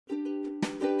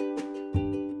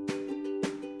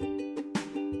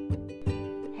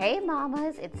Hey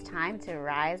mamas, it's time to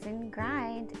rise and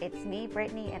grind. It's me,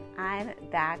 Brittany, and I'm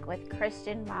back with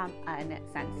Christian Mom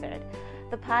Uncensored,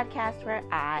 the podcast where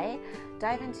I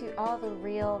dive into all the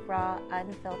real, raw,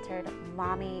 unfiltered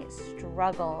mommy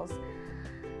struggles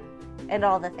and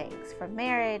all the things, from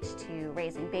marriage to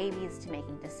raising babies to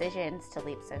making decisions to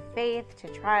leaps of faith to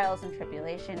trials and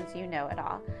tribulations. You know it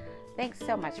all. Thanks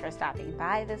so much for stopping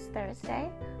by this Thursday.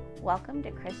 Welcome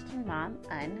to Christian Mom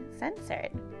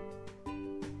Uncensored.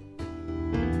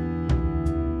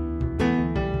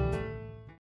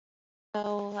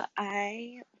 So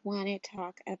I want to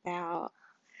talk about,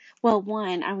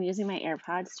 one, I'm using my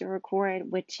AirPods to record,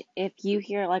 which if you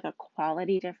hear like a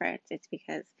quality difference, it's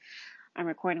because I'm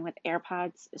recording with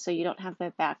AirPods, so you don't have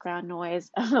the background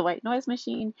noise of the white noise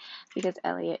machine, because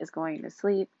Elliot is going to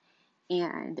sleep,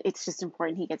 and it's just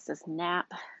important he gets this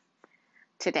nap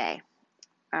today,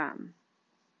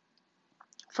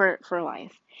 for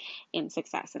life and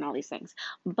success and all these things.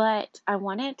 But I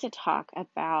wanted to talk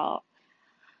about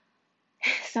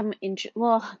some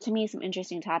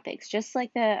interesting topics, just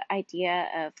like the idea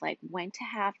of like when to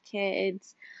have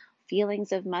kids,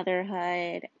 feelings of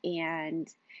motherhood, and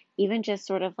even just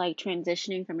sort of like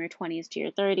transitioning from your 20s to your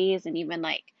 30s, and even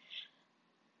like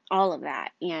all of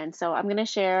that. And so I'm going to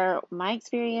share my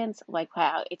experience, like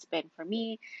how it's been for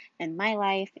me in my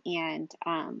life, and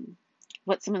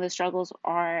what some of the struggles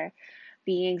are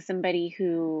being somebody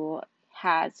who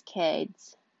has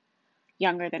kids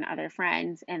younger than other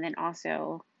friends, and then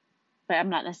also, but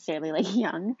I'm not necessarily like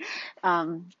young.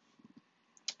 And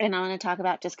I want to talk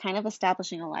about just kind of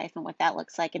establishing a life and what that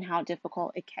looks like and how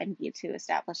difficult it can be to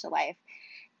establish a life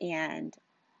and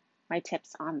my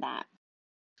tips on that.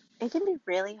 It can be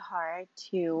really hard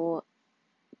to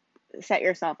set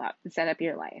yourself up and set up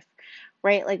your life,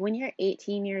 right? Like when you're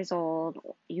 18 years old,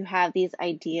 you have these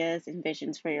ideas and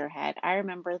visions for your head. I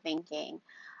remember thinking,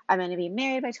 I'm going to be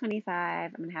married by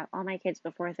 25. I'm going to have all my kids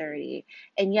before 30.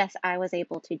 And yes, I was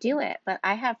able to do it, but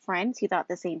I have friends who thought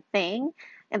the same thing,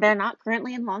 and they're not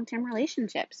currently in long-term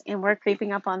relationships, and we're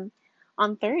creeping up on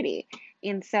 30.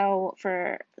 And so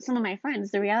for some of my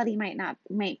friends, the reality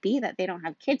might be that they don't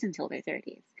have kids until their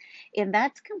 30s. And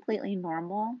that's completely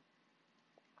normal.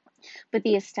 But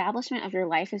the establishment of your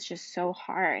life is just so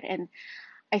hard. And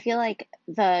I feel like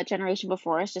the generation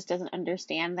before us just doesn't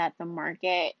understand that the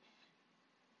market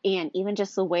and even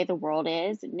just the way the world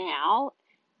is now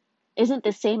isn't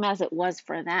the same as it was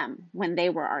for them when they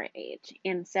were our age.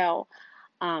 And so,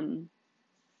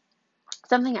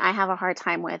 something I have a hard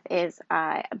time with is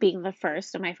being the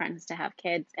first of my friends to have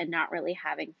kids and not really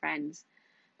having friends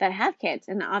that have kids.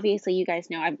 And obviously, you guys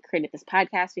know I've created this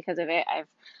podcast because of it.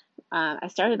 I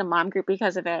started a mom group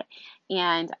because of it,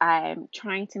 and I'm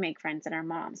trying to make friends that are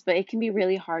moms. But it can be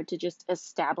really hard to just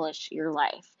establish your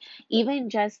life,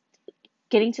 even just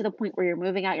getting to the point where you're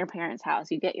moving out your parents'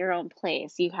 house, you get your own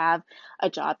place, you have a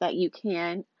job that you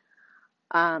can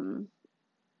so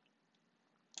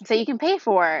you can pay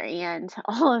for, and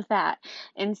all of that.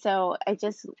 And so I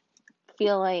just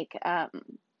feel like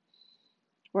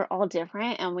we're all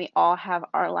different, and we all have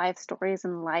our life stories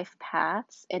and life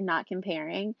paths, and not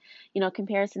comparing.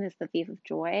 Comparison is the thief of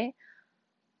joy.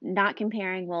 Not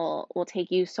comparing will take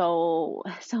you so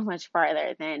much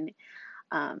farther than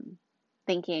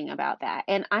thinking about that.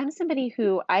 And I'm somebody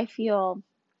who I feel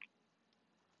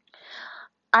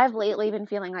I've lately been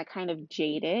feeling like kind of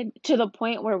jaded, to the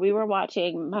point where we were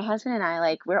watching, my husband and I,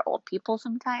 like, we're old people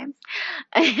sometimes.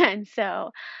 And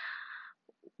so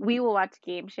we will watch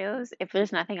game shows if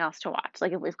there's nothing else to watch.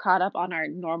 Like if we've caught up on our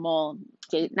normal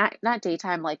not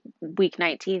daytime, like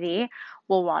weeknight TV,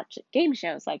 we'll watch game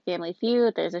shows like Family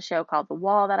Feud. There's a show called The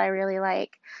Wall that I really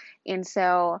like. And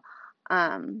so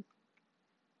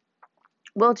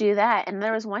we'll do that. And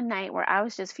there was one night where I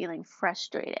was just feeling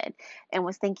frustrated and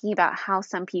was thinking about how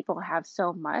some people have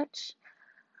so much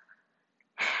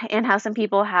and how some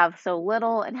people have so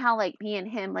little, and how like me and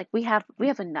him, like we have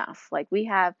enough. Like we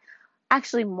have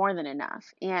actually more than enough.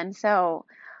 And so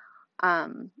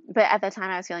but at the time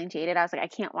I was feeling jaded. I was like, I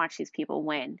can't watch these people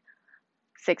win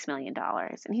 $6 million.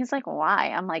 And he's like,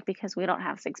 why? I'm like, because we don't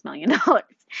have $6 million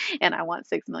and I want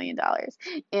 $6 million.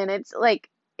 And it's like,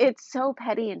 it's so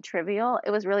petty and trivial. It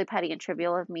was really petty and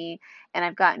trivial of me. And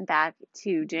I've gotten back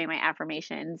to doing my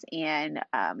affirmations and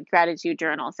gratitude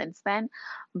journal since then.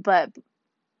 But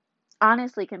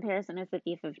honestly, comparison is the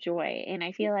thief of joy. And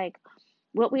I feel like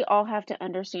what we all have to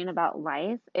understand about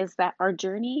life is that our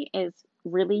journey is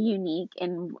really unique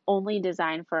and only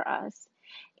designed for us.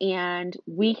 And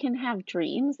we can have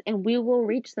dreams, and we will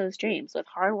reach those dreams with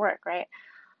hard work, right?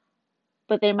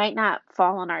 But they might not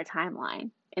fall on our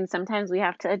timeline. And sometimes we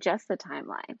have to adjust the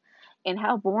timeline. And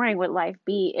how boring would life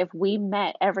be if we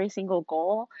met every single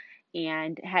goal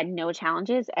and had no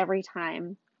challenges every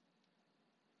time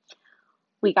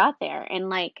we got there, and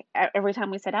like every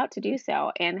time we set out to do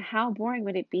so? And how boring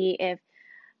would it be if,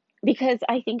 because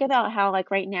I think about how, like,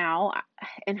 right now,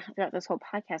 and throughout this whole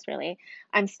podcast, really,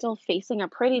 I'm still facing a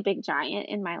pretty big giant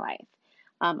in my life,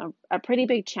 a pretty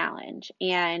big challenge.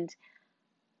 And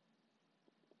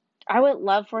I would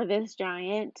love for this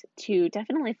giant to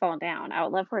definitely fall down. I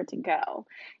would love for it to go.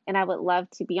 And I would love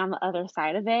to be on the other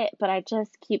side of it. But I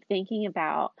just keep thinking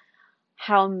about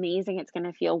how amazing it's going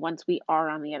to feel once we are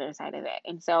on the other side of it.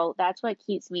 And so that's what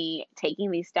keeps me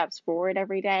taking these steps forward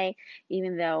every day,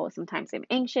 even though sometimes I'm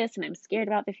anxious and I'm scared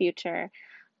about the future.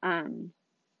 Um,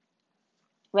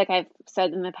 like I've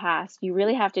said in the past, you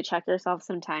really have to check yourself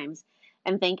sometimes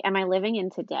and think, am I living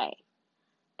in today?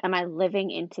 Am I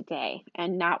living in today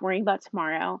and not worrying about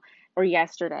tomorrow or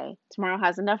yesterday? Tomorrow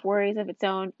has enough worries of its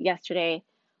own. Yesterday,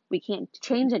 we can't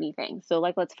change anything. So,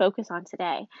 like, let's focus on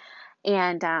today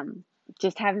and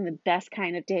just having the best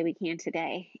kind of day we can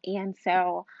today. And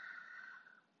so,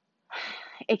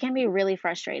 it can be really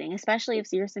frustrating, especially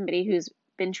if you're somebody who's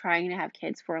been trying to have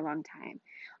kids for a long time,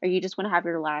 or you just want to have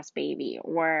your last baby,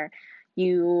 or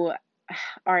you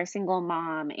are a single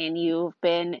mom and you've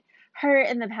been hurt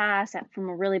in the past from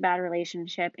a really bad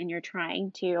relationship and you're trying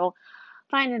to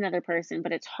find another person,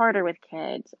 but it's harder with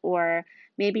kids, or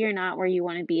maybe you're not where you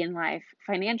want to be in life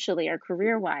financially or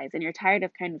career wise and you're tired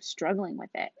of kind of struggling with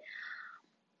it.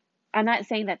 I'm not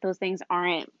saying that those things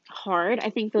aren't hard. I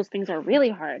think those things are really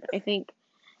hard. I think,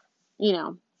 you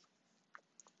know,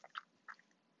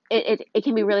 it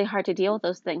can be really hard to deal with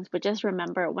those things, but just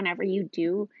remember, whenever you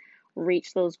do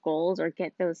reach those goals or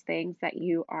get those things that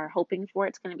you are hoping for,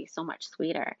 it's going to be so much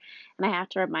sweeter. And I have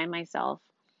to remind myself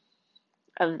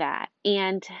of that.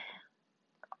 And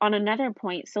on another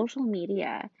point, social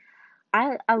media.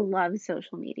 I love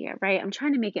social media, right? I'm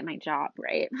trying to make it my job,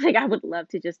 right? Like I would love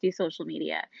to just do social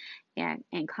media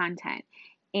and content.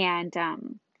 And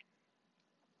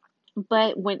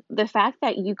but when the fact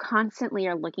that you constantly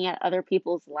are looking at other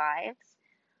people's lives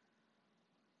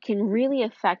can really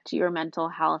affect your mental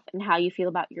health and how you feel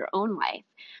about your own life.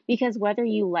 Because whether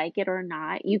you like it or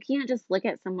not, you can't just look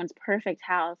at someone's perfect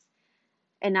house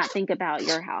and not think about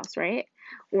your house, right?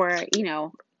 Or,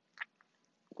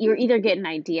 you're either get an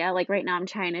idea, like right now I'm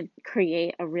trying to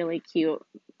create a really cute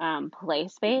play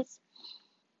space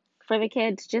for the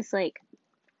kids. Just like,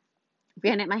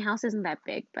 granted, my house isn't that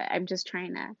big, but I'm just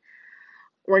trying to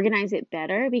organize it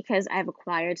better because I've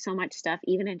acquired so much stuff,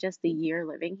 even in just the year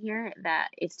living here, that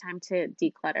it's time to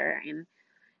declutter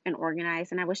and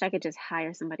organize. And I wish I could just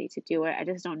hire somebody to do it. I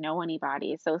just don't know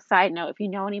anybody. So, side note, if you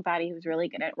know anybody who's really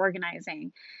good at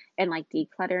organizing and like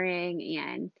decluttering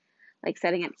and like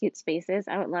setting up cute spaces,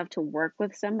 I would love to work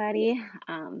with somebody.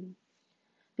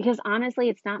 Because honestly,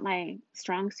 it's not my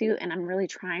strong suit and I'm really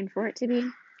trying for it to be.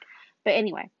 But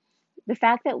anyway, the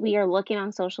fact that we are looking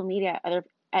on social media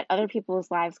at other people's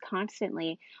lives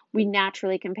constantly, we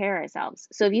naturally compare ourselves.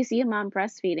 So if you see a mom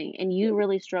breastfeeding and you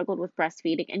really struggled with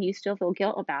breastfeeding and you still feel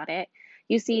guilt about it,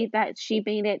 you see that she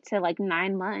made it to like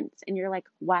 9 months and you're like,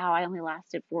 wow, I only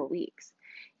lasted 4 weeks.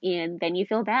 And then you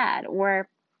feel bad. Or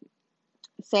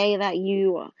say that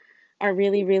you are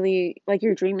really, really like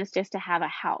your dream is just to have a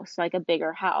house, like a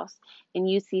bigger house, and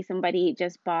you see somebody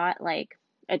just bought like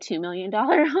a $2 million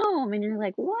home, and you're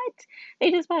like, what? They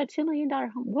just bought a $2 million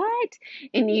home. What?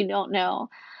 And you don't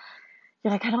know.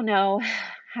 You're like, I don't know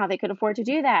how they could afford to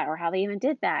do that or how they even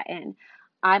did that. And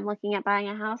I'm looking at buying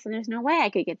a house, and there's no way I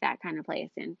could get that kind of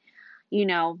place. And, you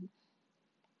know,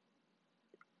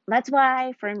 that's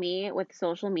why for me with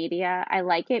social media, I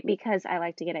like it because I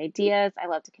like to get ideas. I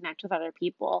love to connect with other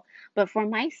people. But for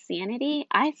my sanity,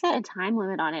 I set a time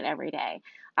limit on it every day.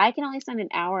 I can only spend an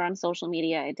hour on social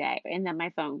media a day, and then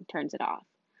my phone turns it off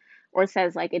or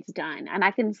says like it's done. And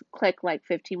I can click like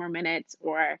 15 more minutes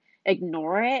or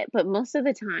ignore it. But most of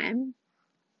the time,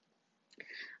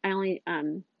 I only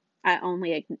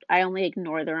I only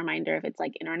ignore the reminder if it's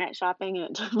like internet shopping,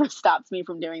 and it stops me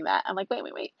from doing that. I'm like,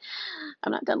 wait.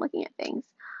 I'm not done looking at things.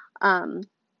 Um,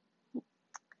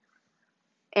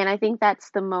 and I think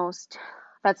that's the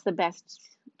best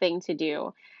thing to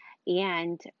do.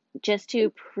 And just to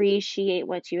appreciate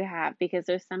what you have, because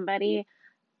there's somebody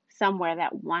somewhere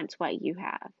that wants what you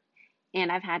have.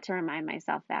 And I've had to remind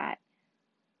myself that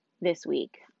this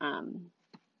week.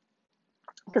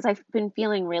 Because I've been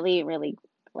feeling really, really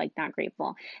like not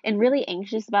grateful and really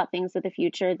anxious about things of the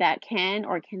future that can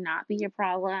or cannot be a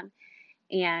problem.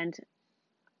 And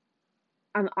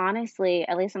I'm honestly,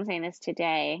 at least I'm saying this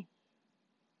today,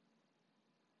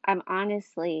 I'm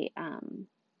honestly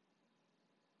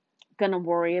going to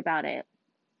worry about it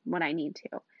when I need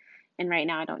to. And right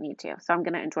now I don't need to. So I'm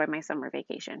going to enjoy my summer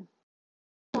vacation.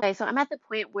 Okay, so I'm at the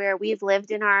point where we've lived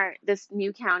in this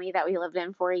new county that we lived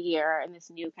in for a year, and this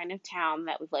new kind of town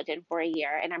that we've lived in for a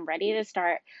year, and I'm ready to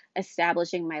start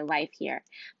establishing my life here.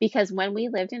 Because when we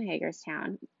lived in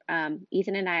Hagerstown,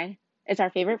 Ethan and I, it's our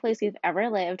favorite place we've ever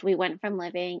lived. We went from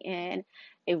living in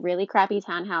a really crappy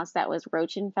townhouse that was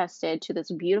roach infested to this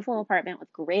beautiful apartment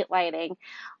with great lighting,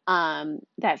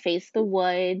 that faced the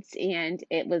woods, and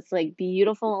it was like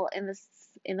beautiful in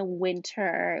the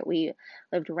winter. We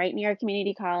lived right near a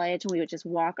community college, and we would just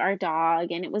walk our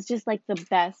dog, and it was just like the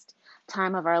best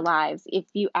time of our lives. If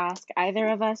you ask either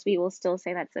of us, we will still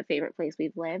say that's the favorite place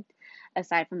we've lived,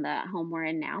 aside from the home we're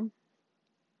in now,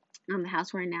 the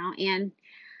house we're in now. And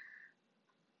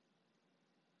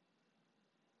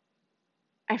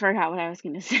I forgot what I was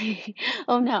going to say.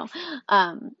 Oh no.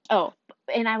 Oh,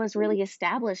 and I was really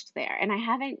established there, and I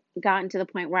haven't gotten to the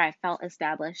point where I felt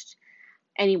established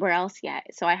anywhere else yet.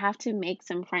 So I have to make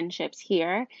some friendships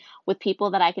here with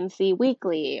people that I can see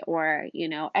weekly or,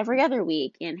 every other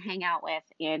week and hang out with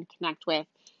and connect with.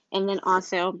 And then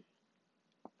also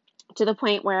to the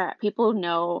point where people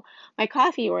know my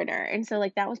coffee order. And so,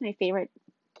 like, that was my favorite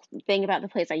thing about the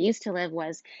place I used to live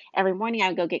was every morning I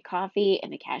would go get coffee,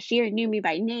 and the cashier knew me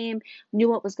by name, knew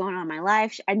what was going on in my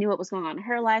life. I knew what was going on in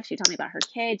her life. She'd tell me about her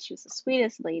kids. She was the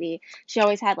sweetest lady. She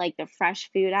always had like the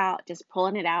fresh food out, just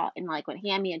pulling it out, and like would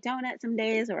hand me a donut some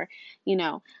days, or,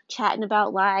 chatting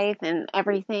about life and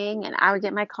everything. And I would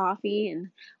get my coffee, and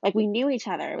like we knew each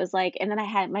other. It was like, and then I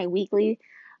had my weekly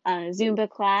Zumba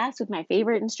class with my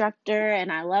favorite instructor,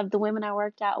 and I loved the women I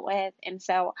worked out with. And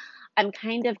so I'm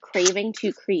kind of craving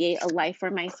to create a life for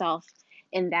myself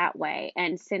in that way.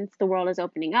 And since the world is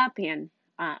opening up, and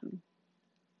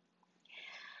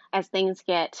as things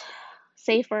get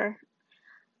safer,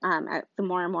 the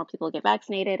more and more people get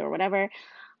vaccinated or whatever,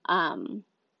 um,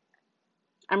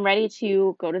 I'm ready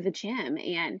to go to the gym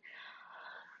and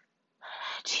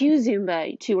to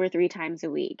Zumba 2 or 3 times a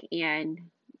week and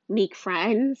make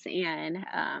friends and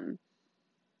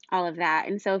all of that.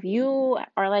 And so if you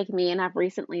are like me and have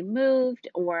recently moved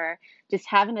or just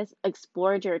haven't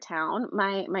explored your town,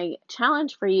 my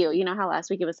challenge for you, you know how last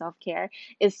week it was self-care,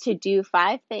 is to do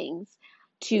 5 things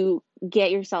to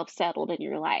get yourself settled in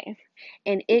your life.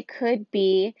 And it could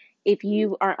be, if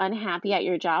you are unhappy at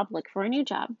your job, look for a new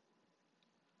job.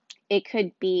 It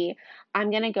could be,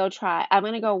 I'm going to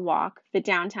go walk the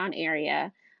downtown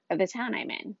area of the town I'm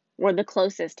in, or the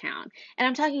closest town. And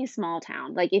I'm talking small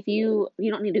town. Like, if you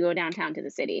don't need to go downtown to the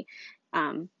city,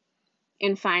 and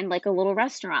find like a little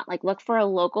restaurant, like look for a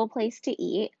local place to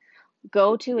eat,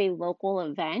 go to a local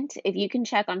event. If you can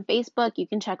check on Facebook, you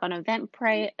can check on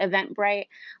Eventbrite.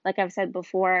 Like I've said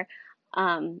before,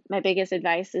 my biggest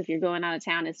advice if you're going out of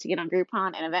town is to get on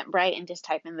Groupon and Eventbrite and just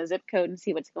type in the zip code and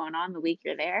see what's going on the week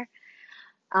you're there.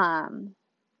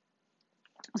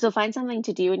 So find something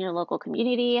to do in your local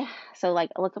community. So like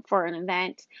look up for an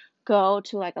event, go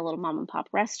to like a little mom and pop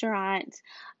restaurant.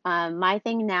 My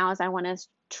thing now is I want to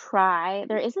try,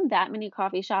 there isn't that many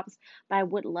coffee shops, but I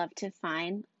would love to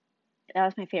find, that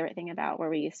was my favorite thing about where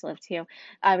we used to live too.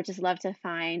 I would just love to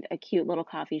find a cute little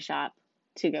coffee shop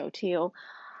to go to.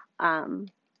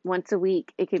 Once a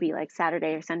week. It could be like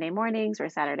Saturday or Sunday mornings, or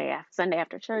Sunday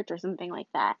after church, or something like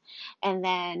that. And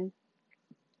then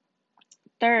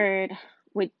third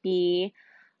would be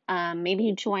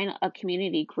maybe join a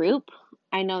community group.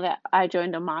 I know that I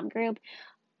joined a mom group.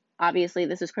 Obviously,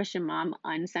 this is Christian Mom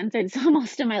Uncensored, so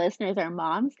most of my listeners are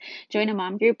moms. Join a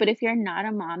mom group. But if you're not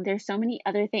a mom, there's so many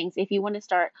other things. If you want to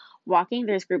start walking,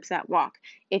 there's groups that walk.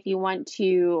 If you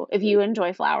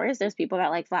enjoy flowers, there's people that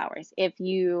like flowers. If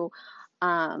you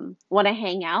want to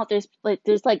hang out, there's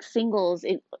like singles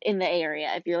in the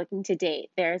area. If you're looking to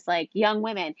date, there's like young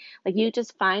women. Like, you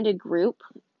just find a group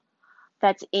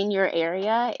that's in your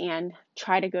area and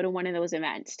try to go to one of those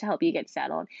events to help you get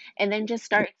settled, and then just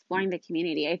start exploring the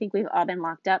community. I think we've all been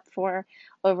locked up for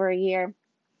over a year,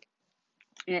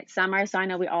 and it's summer, so I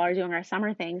know we all are doing our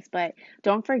summer things, but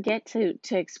don't forget to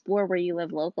explore where you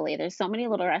live locally. There's so many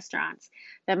little restaurants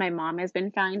that my mom has been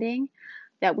finding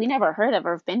that we never heard of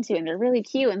or have been to, and they're really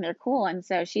cute and they're cool, and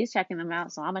so she's checking them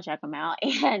out, so I'm gonna check them out.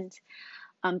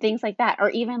 And things like that. Or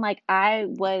even like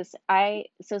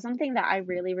so something that I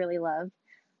really, really love,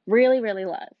 really, really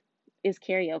love, is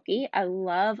karaoke. I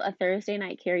love a Thursday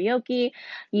night karaoke.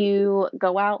 You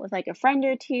go out with like a friend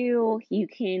or two, you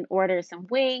can order some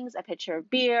wings, a pitcher of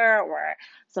beer, or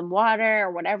some water,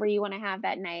 or whatever you want to have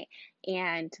that night,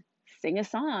 and sing a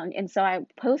song. And so I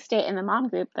post it in the mom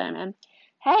group that I'm in,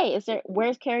 hey,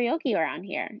 where's karaoke around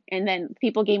here? And then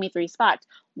people gave me three spots.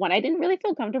 One I didn't really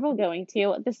feel comfortable going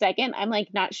to. The second, I'm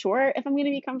like not sure if I'm going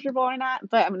to be comfortable or not,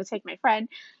 but I'm going to take my friend,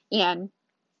 and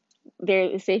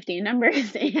there's safety in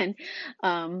numbers, and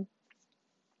um,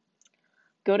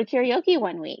 go to karaoke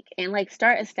one week and like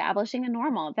start establishing a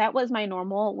normal. That was my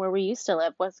normal where we used to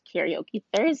live, was karaoke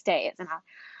Thursdays, and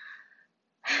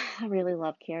I really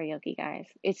love karaoke, guys.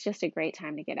 It's just a great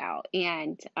time to get out.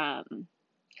 And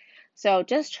so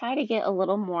just try to get a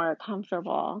little more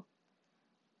comfortable.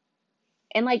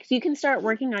 And like you can start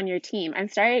working on your team. I'm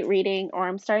starting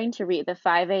to read the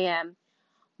 5 a.m.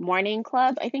 Morning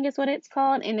Club, I think is what it's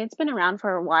called. And it's been around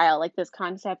for a while. Like this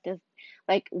concept of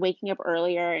like waking up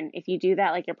earlier. And if you do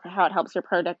that, like how it helps your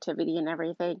productivity and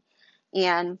everything.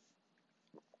 And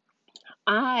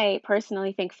I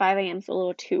personally think 5 a.m. is a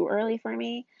little too early for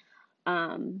me.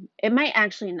 It might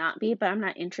actually not be, but I'm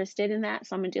not interested in that.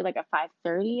 So I'm gonna do like a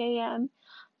 5:30 a.m.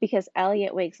 because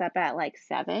Elliot wakes up at like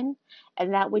 7,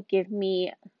 and that would give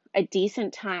me a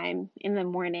decent time in the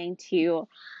morning to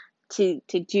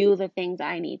do the things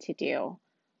I need to do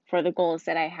for the goals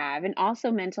that I have, and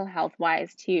also mental health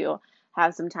wise to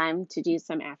have some time to do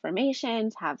some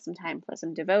affirmations, have some time for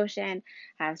some devotion,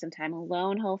 have some time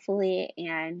alone hopefully.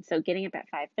 And so getting up at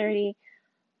 5:30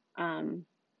 um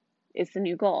is the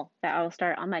new goal that I'll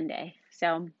start on Monday.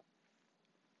 So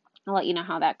I'll let you know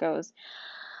how that goes.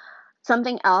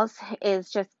 Something else is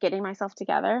just getting myself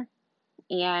together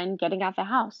and getting out the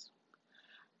house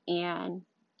and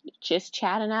just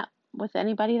chatting up with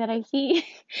anybody that I see,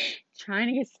 trying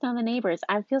to get to know the neighbors.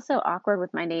 I feel so awkward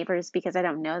with my neighbors because I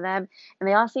don't know them and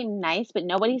they all seem nice, but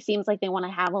nobody seems like they want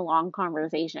to have a long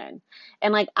conversation.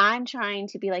 And like I'm trying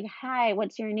to be like, "Hi,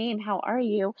 what's your name? How are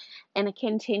you?" and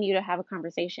continue to have a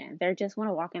conversation. They just want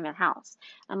to walk in their house.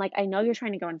 I'm like, "I know you're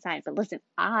trying to go inside, but listen,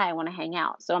 I want to hang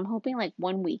out." So I'm hoping like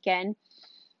one weekend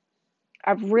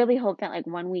I really hope that like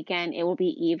one weekend it will be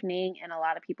evening and a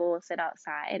lot of people will sit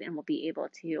outside and we'll be able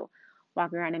to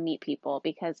walk around and meet people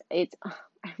because it's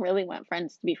I really want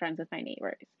friends to be friends with my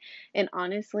neighbors. And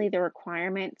honestly, the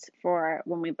requirements for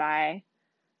when we buy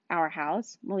a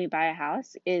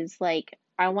house is like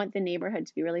I want the neighborhood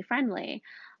to be really friendly.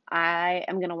 I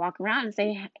am gonna walk around and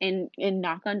say and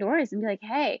knock on doors and be like,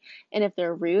 hey. And if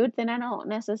they're rude, then I don't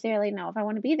necessarily know if I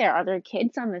want to be there. Are there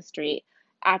kids on the street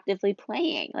actively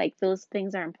playing? Like those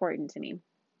things are important to me.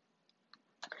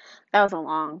 That was a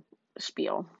long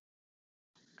spiel.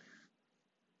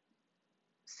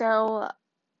 So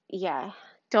yeah,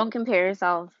 don't compare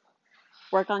yourself.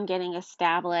 Work on getting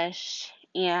established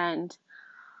and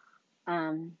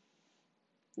um,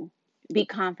 be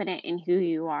confident in who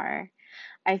you are.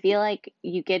 I feel like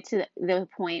you get to the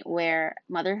point where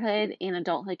motherhood and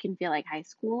adulthood can feel like high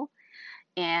school,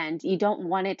 and you don't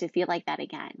want it to feel like that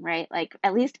again, right? Like,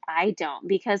 at least I don't,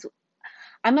 because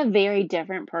I'm a very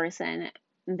different person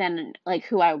than like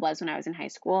who I was when I was in high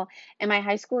school. And my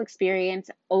high school experience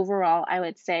overall, I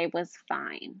would say, was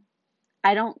fine.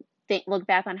 I don't look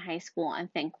back on high school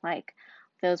and think like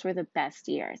those were the best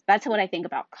years. That's what I think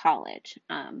about college.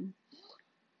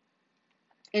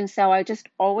 And so I just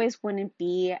always want to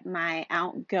be my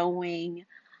outgoing,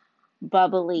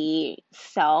 bubbly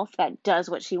self that does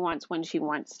what she wants when she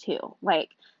wants to. Like,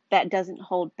 that doesn't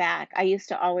hold back. I used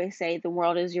to always say the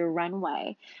world is your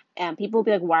runway. And people would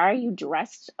be like, why are you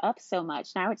dressed up so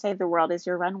much? And I would say the world is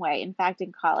your runway. In fact,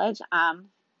 in college,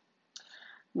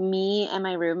 me and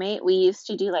my roommate, we used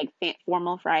to do like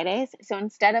formal Fridays. So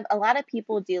instead of a lot of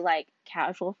people do like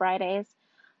casual Fridays,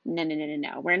 no, no, no, no,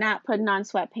 no. We're not putting on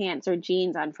sweatpants or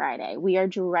jeans on Friday. We are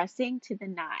dressing to the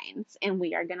nines and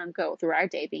we are going to go through our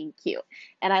day being cute.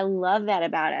 And I love that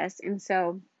about us. And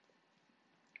so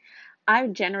I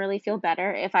generally feel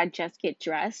better if I just get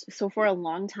dressed. So for a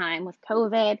long time with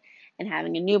COVID and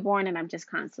having a newborn and I'm just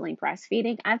constantly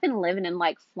breastfeeding, I've been living in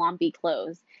like flompy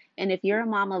clothes. And if you're a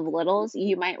mom of littles,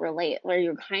 you might relate where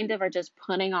you kind of are just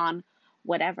putting on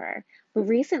whatever. But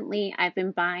recently I've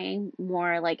been buying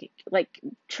more like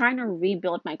trying to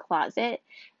rebuild my closet,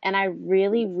 and I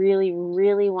really really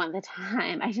really want the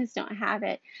time. I just don't have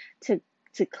it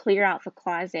to clear out the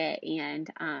closet and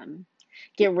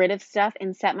get rid of stuff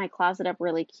and set my closet up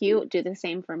really cute. Do the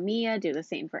same for Mia, do the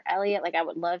same for Elliot. Like I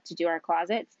would love to do our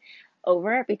closets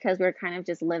over because we're kind of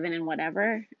just living in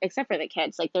whatever, except for the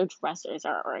kids. Like their dressers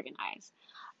are organized.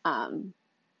 Um,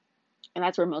 and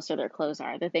that's where most of their clothes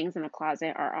are. The things in the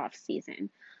closet are off season,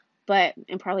 but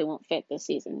and probably won't fit this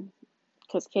season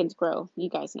because kids grow. You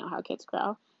guys know how kids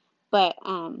grow. But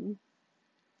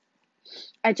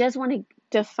I just want to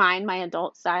define my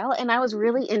adult style. And I was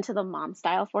really into the mom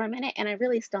style for a minute, and I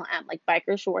really still am. Like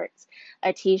biker shorts,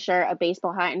 a t-shirt, a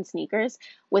baseball hat, and sneakers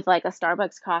with like a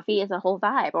Starbucks coffee is a whole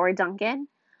vibe, or a Dunkin'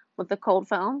 with the cold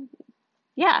foam.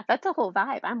 Yeah, that's a whole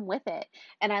vibe. I'm with it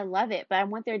and I love it. But I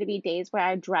want there to be days where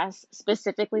I dress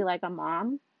specifically like a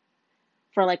mom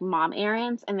for like mom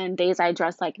errands, and then days I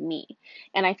dress like me.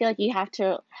 And I feel like you have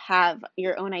to have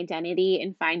your own identity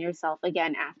and find yourself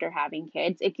again after having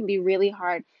kids. It can be really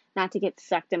hard not to get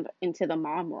sucked into the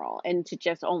mom role and to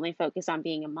just only focus on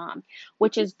being a mom,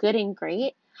 which is good and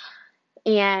great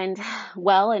and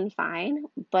well and fine,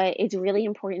 but it's really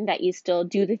important that you still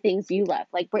do the things you love.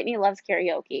 Like Brittany loves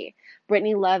karaoke.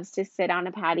 Brittany loves to sit on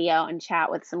a patio and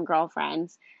chat with some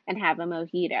girlfriends and have a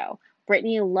mojito.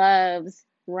 Brittany loves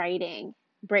writing.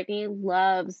 Brittany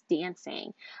loves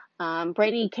dancing.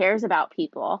 Brittany cares about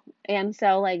people. And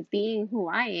so, like, being who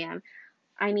I am,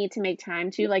 I need to make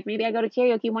time to, like, maybe I go to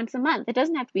karaoke once a month. It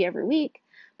doesn't have to be every week,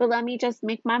 but let me just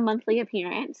make my monthly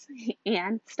appearance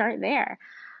and start there.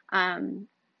 Um,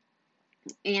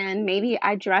 and maybe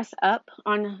I dress up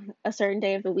on a certain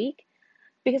day of the week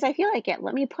because I feel like it.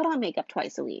 Let me put on makeup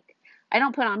twice a week. I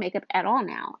don't put on makeup at all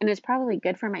now, and it's probably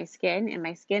good for my skin, and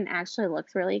my skin actually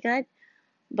looks really good.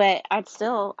 But I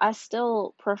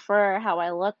still prefer how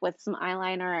I look with some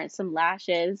eyeliner and some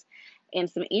lashes and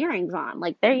some earrings on.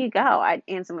 Like there you go.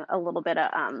 And some a little bit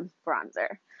of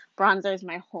bronzer. Bronzer is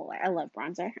my whole life. I love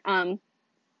bronzer. A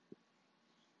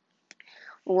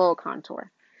little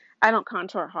contour. I don't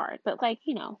contour hard, but like,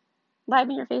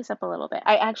 liven your face up a little bit.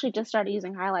 I actually just started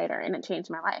using highlighter and it changed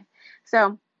my life.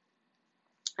 So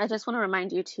I just want to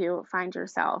remind you to find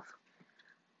yourself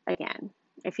again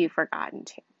if you've forgotten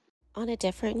to. On a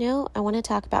different note, I want to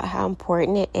talk about how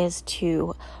important it is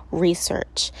to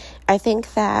research. I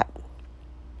think that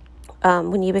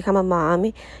when you become a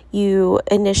mom, you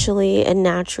initially and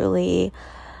naturally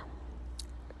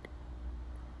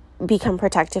become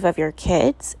protective of your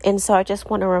kids. And so I just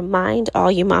want to remind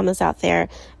all you mamas out there,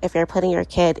 if you're putting your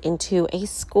kid into a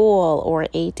school or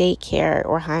a daycare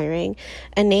or hiring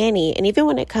a nanny, and even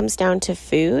when it comes down to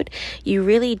food, you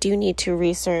really do need to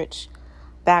research,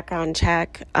 background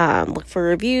check, look for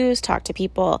reviews, talk to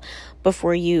people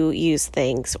before you use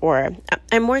things. Or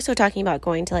I'm more so talking about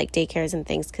going to like daycares and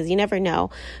things, because you never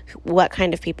know what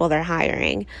kind of people they're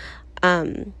hiring.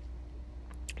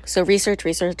 So research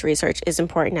is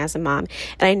important as a mom.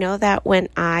 And I know that when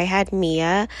I had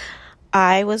Mia,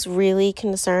 I was really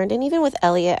concerned. And even with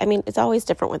Elliot, I mean, it's always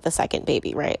different with the second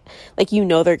baby, right? Like,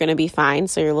 they're going to be fine,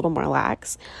 so you're a little more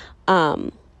lax.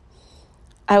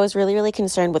 I was really, really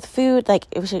concerned with food. Like,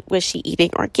 was she eating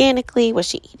organically? Was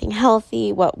she eating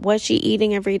healthy? What was she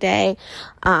eating every day?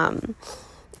 And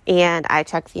I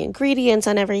checked the ingredients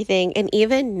on everything. And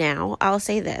even now, I'll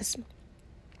say this.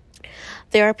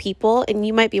 There are people, and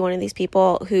you might be one of these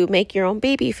people, who make your own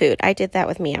baby food. I did that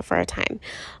with Mia for a time.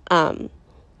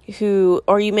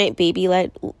 Or you make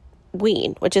baby-led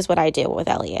wean, which is what I do with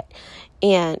Elliot.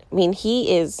 And I mean,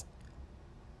 he is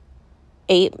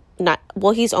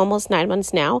he's almost 9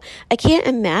 months now. I can't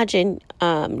imagine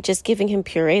just giving him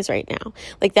purees right now.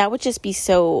 Like, that would just be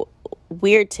so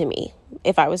weird to me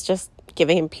if I was just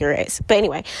giving him purees. But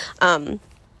anyway,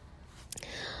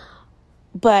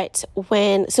 But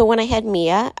when I had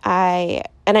Mia, I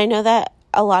know that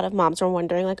a lot of moms were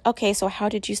wondering, like, okay, so how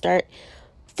did you start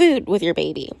food with your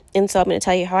baby? And so I'm going to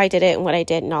tell you how I did it and what I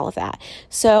did and all of that.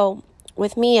 So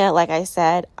with Mia, like I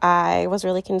said, I was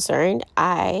really concerned.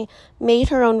 I made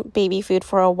her own baby food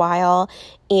for a while,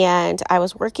 and I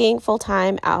was working full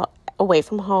time out away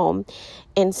from home.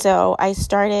 And so I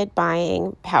started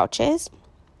buying pouches.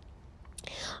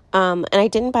 And I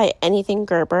didn't buy anything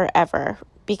Gerber ever,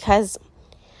 because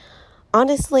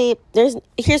honestly,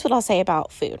 here's what I'll say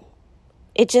about food.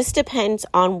 It just depends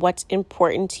on what's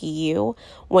important to you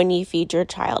when you feed your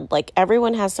child. Like,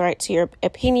 everyone has the right to your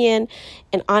opinion,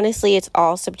 and honestly, it's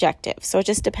all subjective. So it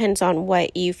just depends on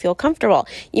what you feel comfortable.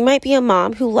 You might be a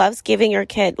mom who loves giving your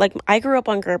kid, like, I grew up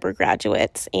on Gerber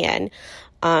Graduates and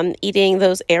eating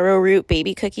those arrowroot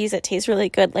baby cookies that taste really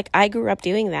good. Like, I grew up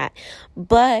doing that.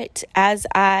 But as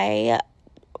I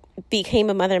became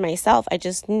a mother myself, I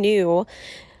just knew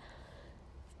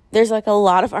there's like a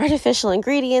lot of artificial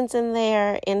ingredients in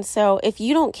there. And so if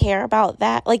you don't care about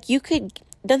that, like,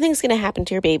 nothing's going to happen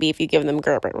to your baby if you give them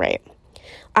Gerber, right?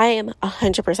 I am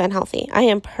 100% healthy. I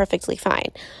am perfectly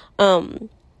fine.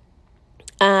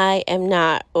 I am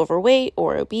not overweight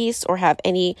or obese or have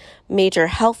any major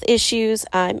health issues.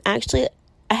 I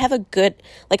have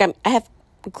I have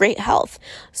great health.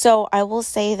 So I will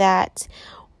say that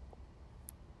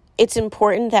it's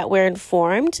important that we're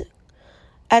informed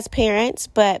as parents,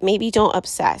 but maybe don't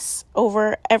obsess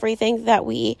over everything that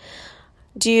we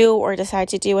do or decide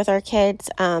to do with our kids.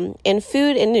 And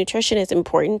food and nutrition is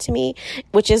important to me,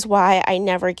 which is why I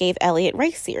never gave Elliot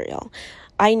rice cereal.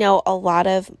 I know a lot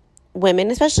of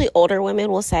women, especially older women,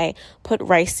 will say, put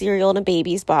rice cereal in a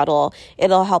baby's bottle.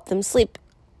 It'll help them sleep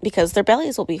because their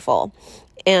bellies will be full.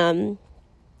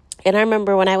 And I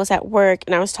remember when I was at work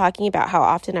and I was talking about how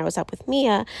often I was up with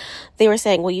Mia, they were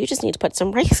saying, well, you just need to put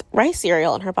some rice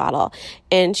cereal in her bottle.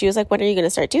 And she was like, when are you going to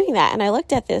start doing that? And I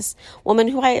looked at this woman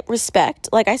who I respect,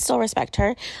 like I still respect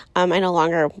her. I no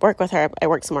longer work with her. I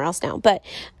work somewhere else now. But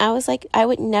I was like, I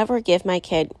would never give my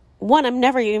kid, one, I'm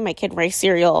never giving my kid rice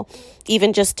cereal,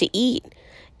 even just to eat.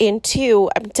 And two,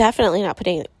 I'm definitely not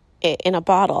putting it in a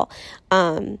bottle.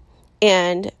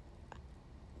 And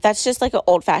that's just like an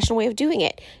old-fashioned way of doing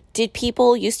it. Did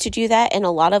people used to do that and a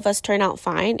lot of us turn out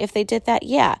fine if they did that?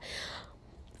 Yeah.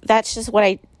 That's just what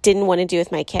I didn't want to do with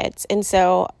my kids. And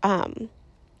so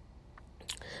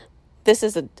this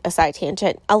is a side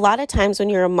tangent. A lot of times when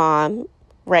you're a mom,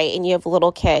 right, and you have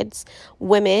little kids,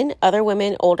 women, other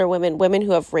women, older women, women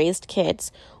who have raised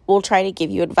kids will try to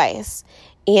give you advice.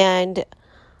 And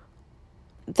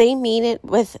they mean it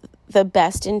with the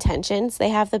best intentions. They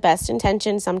have the best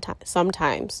intentions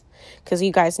sometimes, because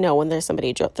you guys know when there's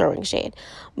somebody throwing shade.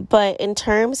 But in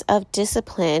terms of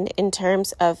discipline, in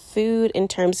terms of food, in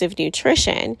terms of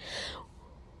nutrition,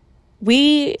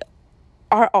 we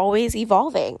are always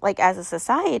evolving, like as a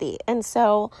society. And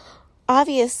so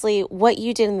obviously what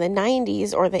you did in the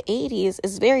 90s or the 80s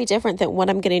is very different than what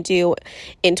I'm going to do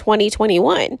in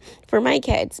 2021 for my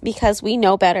kids, because we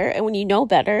know better. And when you know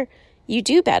better, you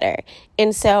do better.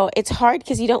 And so it's hard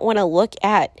because you don't want to look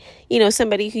at,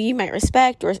 somebody who you might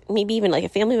respect or maybe even like a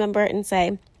family member and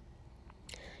say,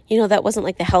 that wasn't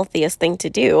like the healthiest thing to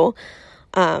do.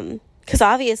 Because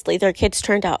obviously their kids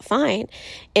turned out fine.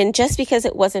 And just because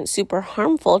it wasn't super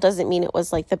harmful doesn't mean it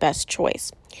was like the best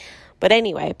choice. But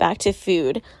anyway, back to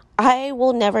food. I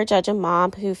will never judge a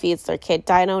mom who feeds their kid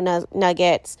Dino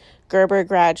Nuggets, Gerber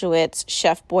Graduates,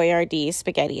 Chef Boyardee,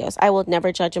 SpaghettiOs. I will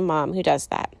never judge a mom who does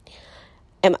that.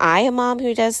 Am I a mom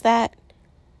who does that?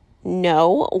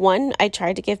 No. One, I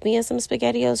tried to give Mia some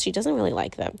SpaghettiOs. She doesn't really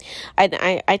like them.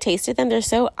 I tasted them. They're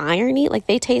so irony. Like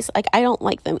they taste like I don't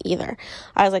like them either.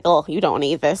 I was like, oh, you don't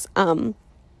eat this. I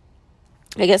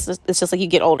guess it's just like you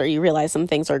get older, you realize some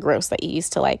things are gross that you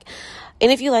used to like.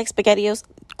 And if you like SpaghettiOs,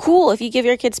 cool. If you give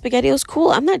your kids SpaghettiOs,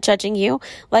 cool. I'm not judging you.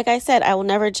 Like I said, I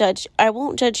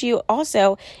won't judge you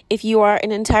also if you are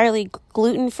an entirely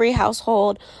gluten-free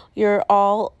household, you're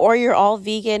all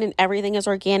vegan and everything is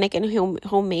organic and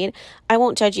homemade. I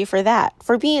won't judge you for that.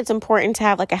 For me, it's important to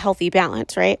have like a healthy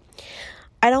balance, right?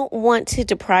 I don't want to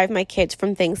deprive my kids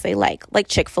from things they like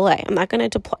Chick-fil-A. I'm not going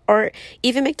to, or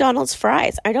even McDonald's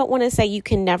fries. I don't want to say you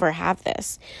can never have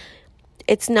this.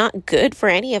 It's not good for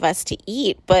any of us to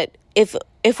eat, but if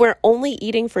we're only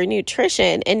eating for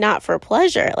nutrition and not for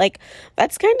pleasure, like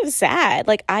that's kind of sad.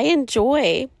 Like I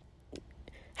enjoy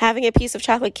having a piece of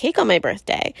chocolate cake on my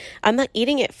birthday. I'm not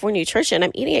eating it for nutrition.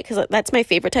 I'm eating it because that's my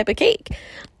favorite type of cake.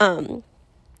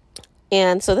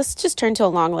 And so this just turned to a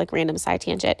long, like random side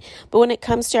tangent. But when it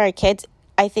comes to our kids,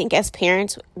 I think as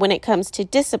parents, when it comes to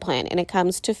discipline and it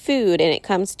comes to food and it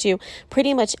comes to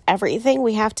pretty much everything,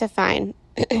 we have to find,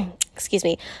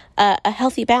 a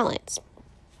healthy balance.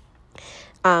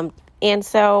 And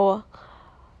so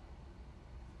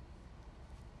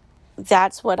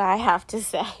that's what I have to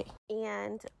say.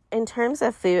 And in terms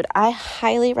of food, I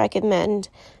highly recommend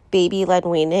baby-led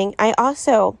weaning. I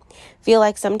also feel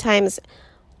like sometimes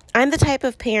I'm the type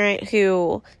of parent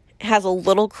who has a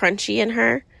little crunchy in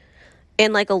her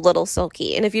and like a little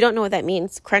silky. And if you don't know what that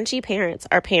means, crunchy parents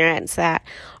are parents that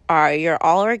you're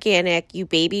all organic, you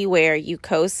baby wear, you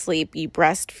co-sleep, you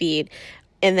breastfeed.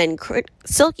 And then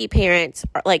silky parents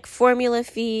are like formula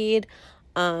feed,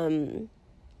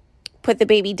 put the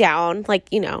baby down, like,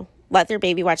 let their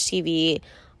baby watch TV.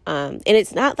 And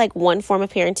it's not like one form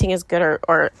of parenting is good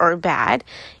or bad.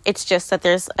 It's just that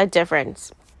there's a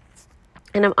difference.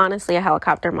 And I'm honestly a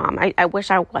helicopter mom. I wish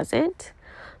I wasn't,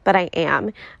 but I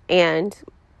am. And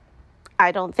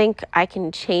I don't think I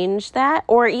can change that.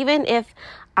 Or even if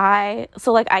I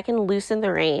can loosen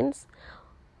the reins,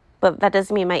 but that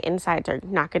doesn't mean my insides are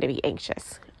not going to be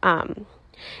anxious. And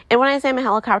when I say I'm a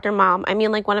helicopter mom, I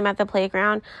mean like when I'm at the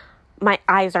playground, my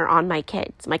eyes are on my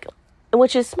kids,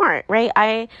 which is smart, right?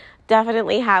 I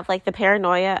definitely have like the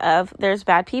paranoia of there's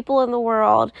bad people in the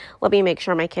world. Let me make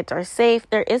sure my kids are safe.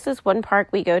 There is this one park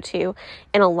we go to,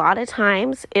 and a lot of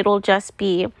times it'll just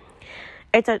be,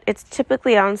 it's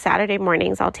typically on Saturday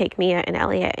mornings. I'll take Mia and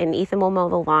Elliot, and Ethan will mow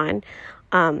the lawn.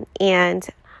 And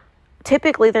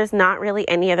typically there's not really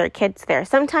any other kids there.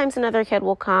 Sometimes another kid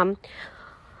will come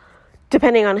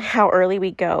depending on how early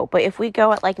we go. But if we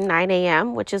go at like 9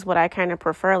 a.m., which is what I kind of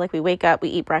prefer, like we wake up, we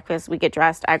eat breakfast, we get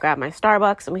dressed, I grab my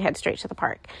Starbucks, and we head straight to the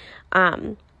park.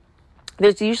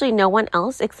 There's usually no one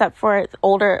else except for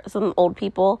some old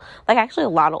people. Like actually a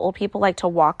lot of old people like to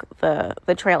walk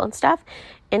the trail and stuff.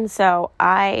 And so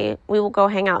we will go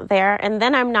hang out there. And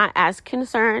then I'm not as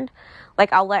concerned.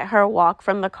 Like I'll let her walk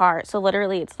from the car. So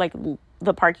literally it's like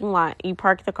the parking lot, you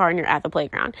park the car and you're at the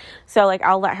playground. So like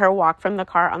I'll let her walk from the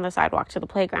car on the sidewalk to the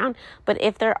playground. But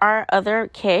if there are other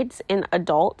kids and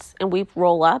adults and we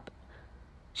roll up,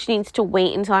 she needs to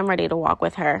wait until I'm ready to walk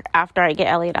with her after I get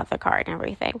Elliot out the car and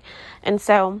everything. And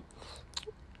so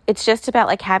it's just about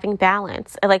like having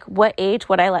balance. Like what age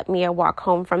would I let Mia walk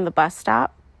home from the bus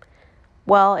stop?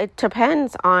 Well, it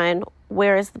depends on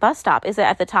where is the bus stop. Is it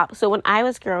at the top? So when I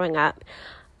was growing up,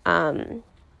 I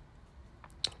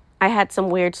had some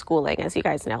weird schooling, as you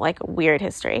guys know, like weird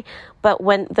history. But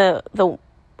when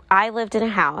I lived in a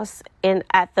house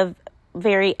at the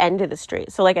very end of the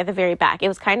street. So like at the very back, it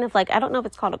was kind of like, I don't know if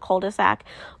it's called a cul-de-sac,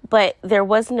 but there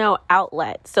was no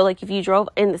outlet. So like if you drove,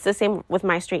 and it's the same with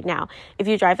my street now, if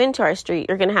you drive into our street,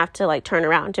 you're going to have to like turn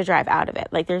around to drive out of it.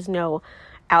 Like there's no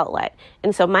outlet.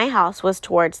 And so my house was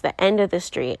towards the end of the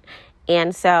street.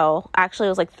 And so actually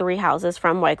it was like 3 houses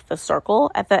from like the circle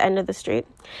at the end of the street.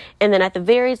 And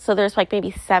then so there's like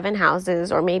maybe 7 houses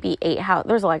or maybe 8 houses.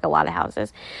 There's like a lot of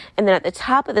houses. And then at the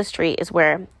top of the street is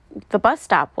where the bus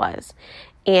stop was.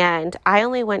 And I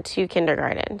only went to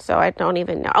kindergarten. So I don't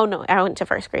even know. Oh no, I went to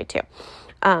first grade too.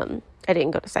 I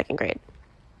didn't go to second grade.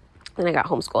 Then I got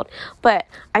homeschooled. But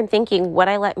I'm thinking, would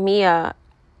I let Mia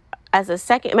as a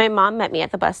second? My mom met me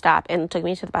at the bus stop and took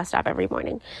me to the bus stop every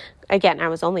morning. Again, I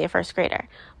was only a first grader.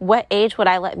 What age would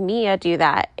I let Mia do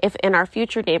that if in our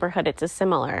future neighborhood it's a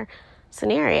similar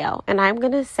scenario? And I'm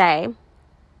going to say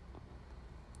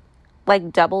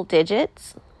like double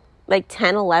digits, like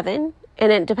 10, 11,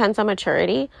 and it depends on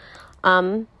maturity.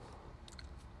 The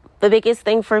biggest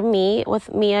thing for me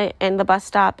with Mia and the bus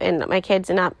stop and my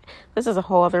kids, this is a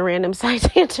whole other random side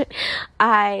tangent.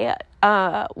 I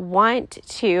want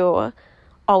to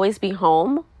always be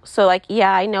home. So like,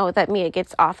 yeah, I know that Mia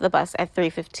gets off the bus at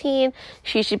 3:15.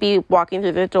 She should be walking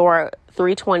through the door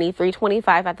 3:20,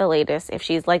 3:25 at the latest if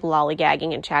she's like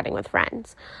lollygagging and chatting with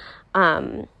friends.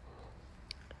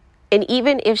 And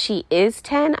even if she is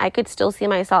 10, I could still see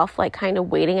myself like kind of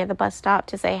waiting at the bus stop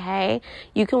to say, hey,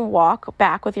 you can walk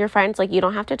back with your friends. Like, you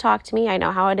don't have to talk to me. I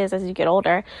know how it is as you get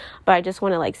older, but I just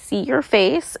want to like see your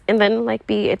face and then like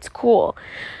it's cool.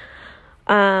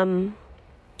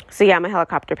 So yeah, I'm a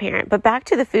helicopter parent. But back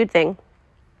to the food thing.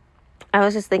 I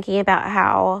was just thinking about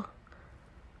how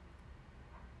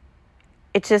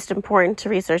it's just important to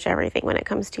research everything when it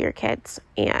comes to your kids.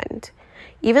 And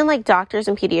even like doctors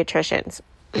and pediatricians.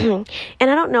 And I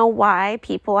don't know why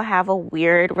people have a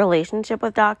weird relationship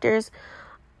with doctors.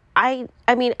 I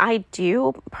mean, I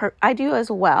do as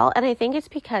well. And I think it's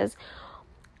because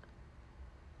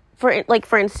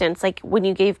for instance, like when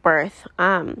you gave birth,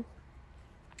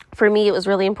 for me, it was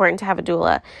really important to have a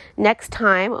doula. Next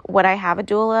time, would I have a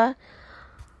doula?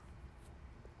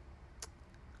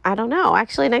 I don't know.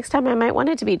 Actually, next time I might want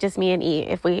it to be just me and E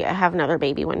if we have another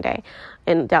baby one day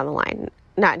and down the line,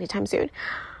 not anytime soon.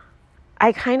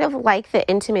 I kind of like the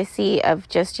intimacy of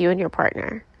just you and your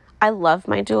partner. I love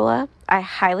my doula. I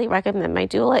highly recommend my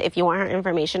doula. If you want her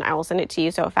information, I will send it to you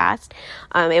so fast.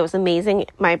 It was amazing.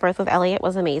 My birth with Elliot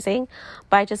was amazing,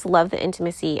 but I just love the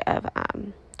intimacy of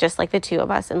just like the two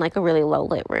of us in like a really low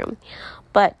lit room.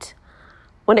 But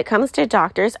when it comes to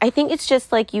doctors, I think it's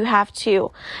just like you have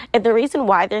to, and the reason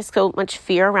why there's so much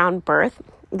fear around birth,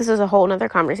 this is a whole nother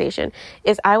conversation,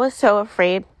 is I was so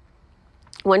afraid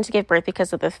to give birth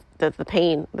because of the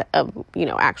pain of,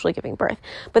 actually giving birth.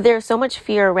 But there's so much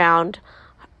fear around,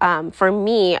 for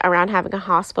me, around having a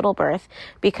hospital birth,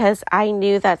 because I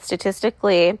knew that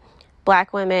statistically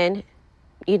Black women,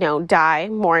 die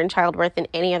more in childbirth than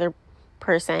any other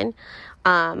person.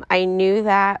 I knew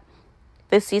that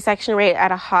the C-section rate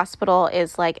at a hospital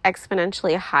is like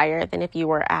exponentially higher than if you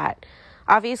were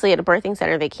obviously at a birthing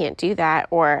center, they can't do that,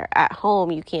 or at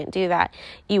home, you can't do that.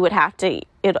 It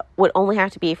would only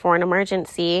have to be for an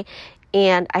emergency.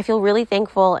 And I feel really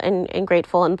thankful and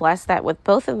grateful and blessed that with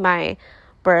both of my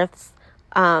births,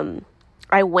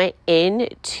 I went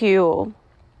into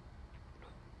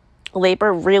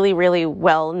labor really, really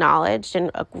well knowledged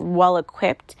and well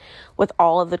equipped with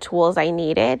all of the tools I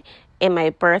needed. And my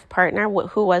birth partner,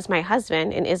 who was my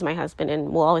husband and is my husband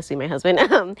and will always be my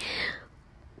husband,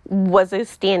 was a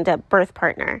stand-up birth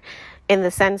partner, in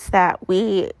the sense that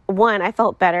I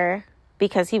felt better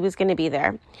because he was going to be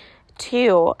there.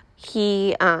 2,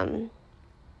 we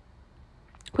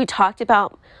talked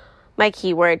about my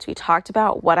keywords. We talked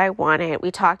about what I wanted.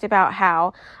 We talked about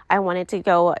how I wanted to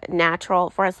go natural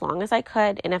for as long as I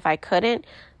could. And if I couldn't,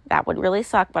 that would really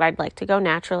suck, but I'd like to go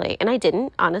naturally. And I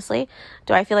didn't, honestly.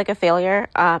 Do I feel like a failure?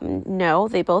 No,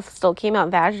 they both still came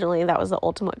out vaginally. That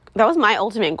was my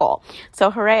ultimate goal. So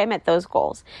hooray, I met those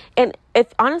goals. And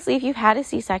if you've had a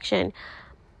C-section,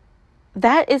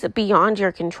 that is beyond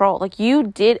your control. Like, you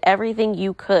did everything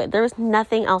you could. There was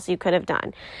nothing else you could have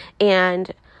done.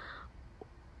 And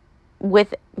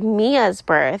with Mia's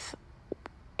birth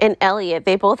and Elliot,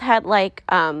 they both had like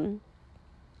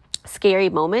scary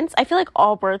moments. I feel like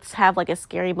all births have like a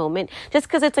scary moment just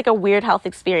because it's like a weird health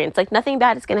experience. Like, nothing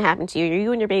bad is going to happen to you.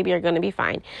 You and your baby are going to be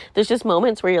fine. There's just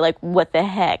moments where you're like, what the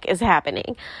heck is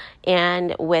happening?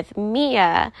 And with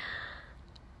Mia,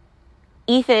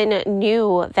 Ethan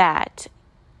knew that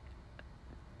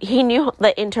he knew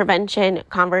the intervention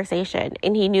conversation,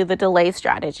 and he knew the delay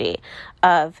strategy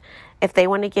of, if they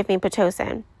want to give me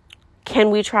Pitocin,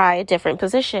 can we try a different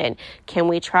position? Can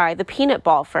we try the peanut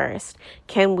ball first?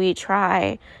 Can we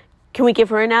give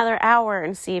her another hour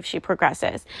and see if she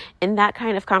progresses? And that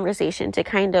kind of conversation to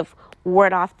kind of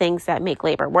ward off things that make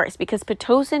labor worse, because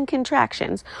Pitocin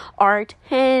contractions are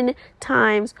 10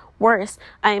 times worse.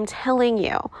 I am telling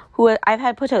you, I've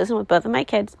had Pitocin with both of my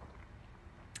kids.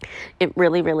 It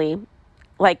really, really,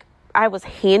 like, I was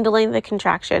handling the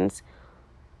contractions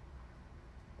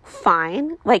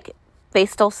fine. Like, they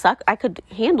still suck. I could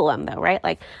handle them though, right?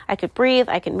 Like, I could breathe,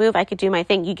 I can move, I could do my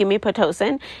thing. You give me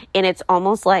Pitocin and it's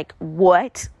almost like,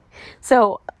 what?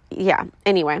 So yeah,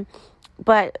 anyway.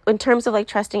 But in terms of like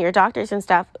trusting your doctors and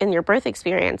stuff in your birth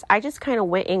experience, I just kind of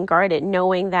went in guarded,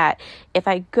 knowing that if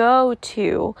I go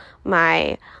to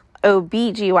my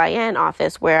OBGYN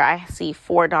office where I see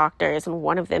 4 doctors and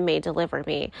one of them may deliver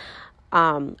me,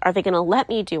 are they going to let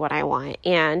me do what I want?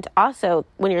 And also,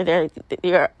 when you're there,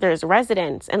 there's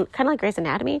residents, and kind of like Grey's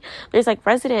Anatomy, there's like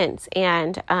residents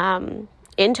and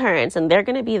interns, and they're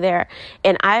going to be there.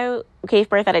 And I gave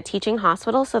birth at a teaching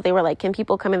hospital, so they were like, can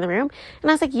people come in the room?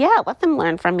 And I was like, yeah, let them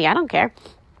learn from me. I don't care.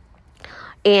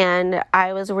 And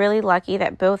I was really lucky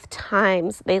that both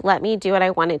times they let me do what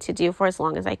I wanted to do for as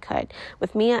long as I could.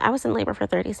 With Mia, I was in labor for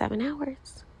 37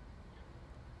 hours.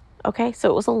 Okay, so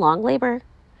it was a long labor.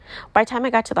 By the time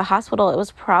I got to the hospital, it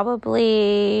was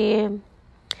probably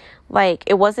like,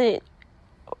 it wasn't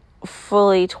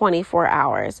fully 24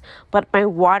 hours, but my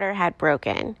water had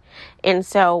broken. And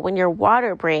so when your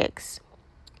water breaks,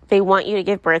 they want you to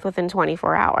give birth within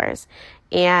 24 hours.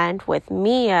 And with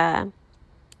Mia,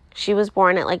 she was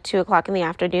born at like 2:00 in the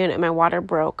afternoon, and my water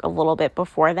broke a little bit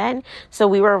before then. So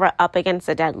we were up against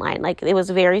a deadline. Like, it was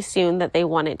very soon that they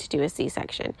wanted to do a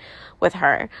C-section with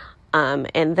her.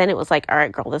 And then it was like, all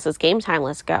right, girl, this is game time.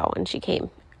 Let's go. And she came.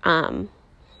 And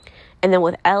then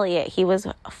with Elliot, he was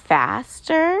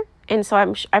faster. And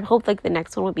so I hope like the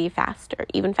next one would be faster,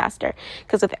 even faster.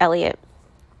 Because with Elliot,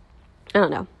 I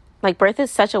don't know. Like, birth is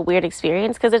such a weird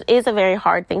experience because it is a very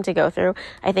hard thing to go through.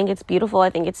 I think it's beautiful. I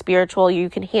think it's spiritual. You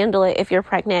can handle it if you're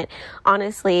pregnant.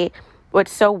 Honestly,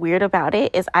 what's so weird about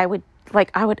it is I would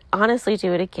honestly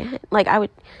do it again. Like,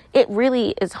 it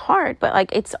really is hard, but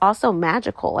like, it's also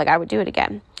magical. Like, I would do it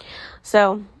again.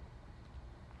 So,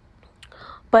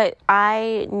 but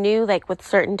I knew, like, with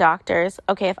certain doctors,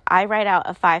 okay, if I write out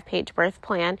a 5-page birth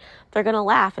plan, they're going to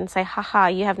laugh and say, haha,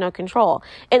 you have no control.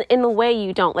 And in the way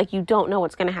you don't know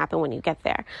what's going to happen when you get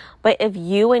there. But if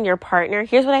you and your partner,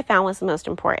 here's what I found was the most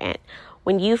important.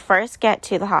 When you first get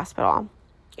to the hospital,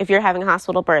 if you're having a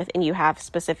hospital birth and you have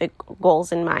specific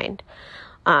goals in mind,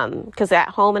 because at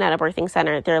home and at a birthing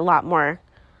center, they're a lot more,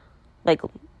 like,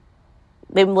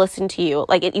 they listen to you.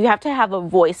 Like, you have to have a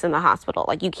voice in the hospital.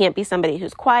 Like, you can't be somebody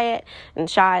who's quiet and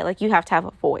shy. Like, you have to have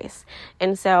a voice.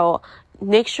 And so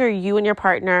make sure you and your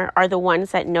partner are the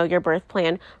ones that know your birth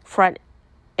plan front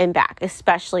and back,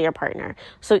 especially your partner.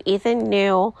 So Ethan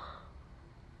knew,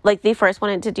 like, they first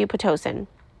wanted to do Pitocin.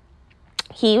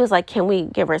 He was like, can we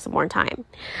give her some more time?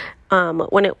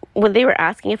 When they were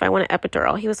asking if I want an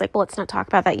epidural, he was like, well, let's not talk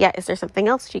about that yet. Is there something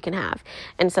else she can have?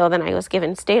 And so then I was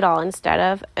given Stadol instead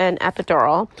of an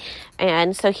epidural.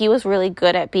 And so he was really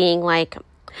good at being like,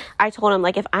 I told him,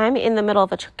 like, if I'm in the middle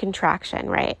of a contraction,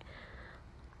 right,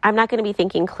 I'm not going to be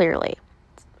thinking clearly.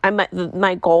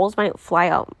 My goals might fly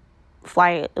out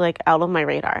of my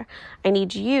radar. I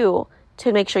need you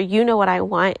to make sure you know what I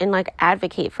want and like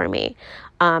advocate for me.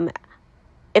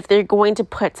 if they're going to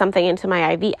put something into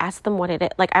my IV, ask them what it is.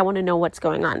 Like, I want to know what's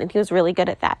going on. And he was really good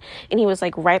at that. And he was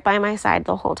like right by my side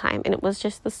the whole time. And it was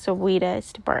just the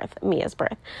sweetest birth, Mia's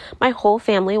birth. My whole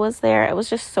family was there. It was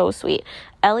just so sweet.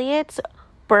 Elliot's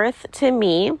birth to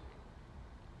me.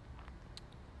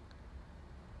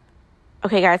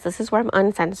 Okay, guys, this is where I'm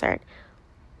uncensored.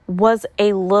 Was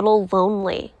a little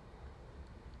lonely.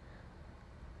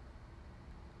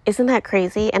 Isn't that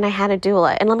crazy? And I had a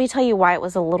doula. And let me tell you why it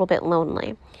was a little bit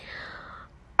lonely.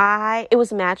 It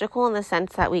was magical in the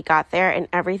sense that we got there and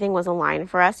everything was aligned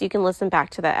for us. You can listen back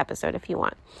to that episode if you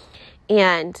want.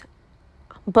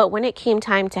 But when it came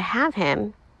time to have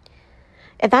him,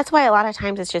 and that's why a lot of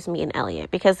times it's just me and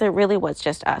Elliot, because there really was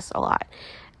just us a lot.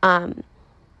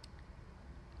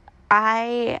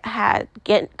 I had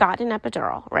gotten an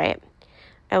epidural, right?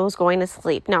 I was going to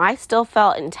sleep. Now, I still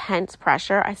felt intense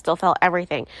pressure. I still felt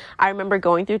everything. I remember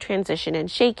going through transition and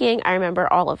shaking. I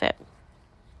remember all of it.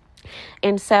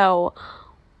 And so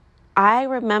I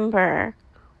remember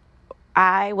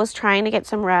I was trying to get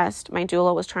some rest. My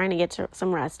doula was trying to get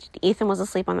some rest. Ethan was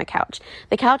asleep on the couch.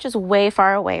 The couch is way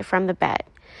far away from the bed.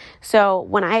 So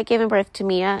when I had given birth to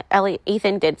Mia,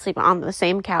 Ethan did sleep on the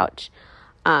same couch.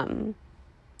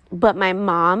 But my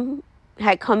mom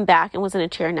had come back and was in a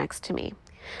chair next to me.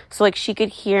 So, like, she could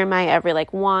hear my every,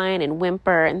 like, whine and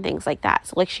whimper and things like that.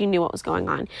 So, like, she knew what was going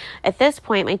on. At this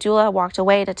point, my doula walked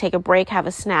away to take a break, have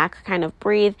a snack, kind of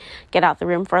breathe, get out the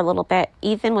room for a little bit.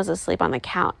 Ethan was asleep on the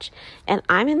couch. And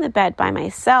I'm in the bed by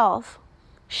myself,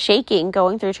 shaking,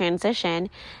 going through transition.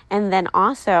 And then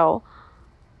also,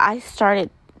 I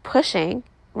started pushing,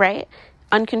 right?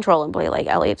 Uncontrollably, like,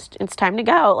 Elliot, it's time to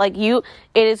go. Like, it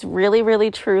is really,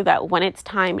 really true that when it's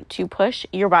time to push,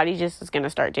 your body just is going to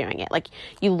start doing it. Like,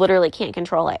 you literally can't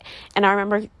control it. And I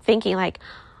remember thinking, like,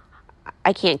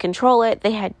 I can't control it.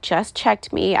 They had just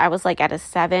checked me. I was like at a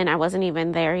 7. I wasn't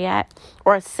even there yet,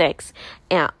 or a 6.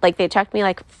 And like, they checked me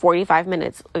like 45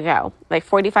 minutes ago, like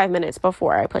 45 minutes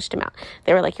before I pushed him out.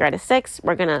 They were like, you're at a 6.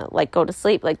 We're going to like go to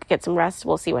sleep, like get some rest.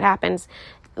 We'll see what happens.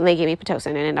 And they gave me Pitocin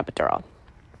and an epidural.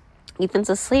 Ethan's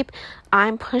asleep.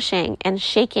 I'm pushing and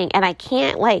shaking, and I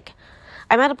can't, like,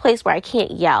 I'm at a place where I can't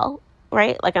yell,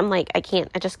 right? Like, I'm like, I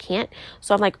just can't.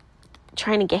 So I'm like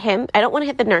trying to get him. I don't want to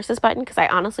hit the nurses button because I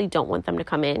honestly don't want them to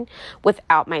come in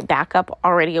without my backup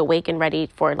already awake and ready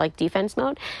for like defense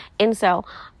mode. And so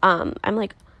I'm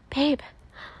like, babe.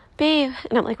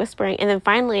 And I'm like whispering. And then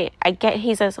finally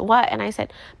he says, what? And I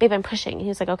said, babe, I'm pushing. And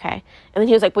he's like, okay. And then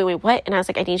he was like, wait, what? And I was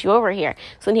like, I need you over here.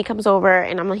 So then he comes over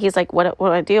and he's like, what do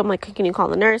I do? I'm like, can you call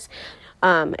the nurse?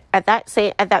 At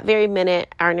that very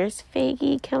minute, our nurse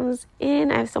Faggy comes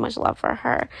in. I have so much love for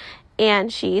her.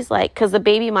 And she's like, because the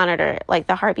baby monitor, like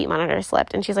the heartbeat monitor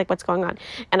slipped. And she's like, what's going on?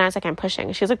 And I was like, I'm pushing.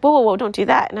 And she was like, whoa, don't do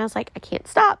that. And I was like, I can't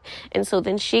stop. And so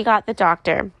then she got the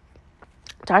doctor.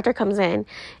 Doctor comes in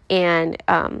and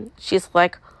she's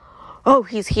like, oh,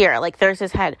 he's here. Like, there's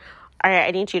his head. All right,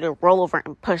 I need you to roll over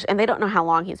and push. And they don't know how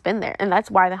long he's been there. And that's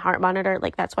why the heart monitor,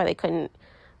 like, that's why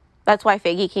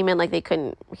Faggy came in, like, they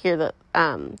couldn't hear the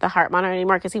heart monitor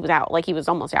anymore because he was out. Like, he was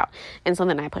almost out. And so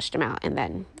then I pushed him out, and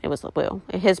then it was woo.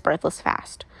 His birth was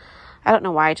fast. I don't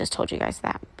know why I just told you guys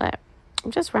that, but I'm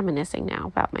just reminiscing now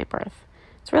about my birth.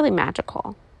 It's really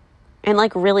magical. And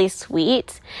like really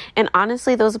sweet. And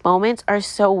honestly, those moments are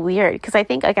so weird because I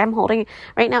think like I'm holding,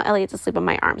 right now Elliot's asleep in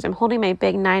my arms. I'm holding my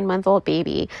big 9-month-old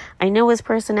baby. I know his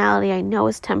personality. I know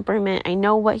his temperament. I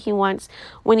know what he wants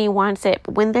when he wants it.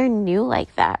 But when they're new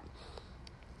like that,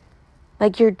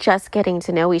 like you're just getting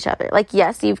to know each other. Like,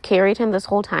 yes, you've carried him this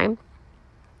whole time.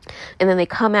 And then they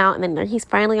come out and then he's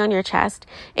finally on your chest.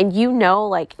 And you know,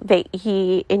 like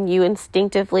he and you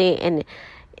instinctively and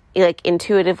like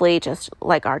intuitively just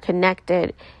like are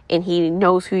connected, and he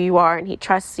knows who you are and he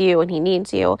trusts you and he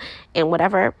needs you and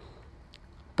whatever,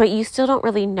 but you still don't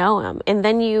really know him. And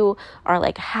then you are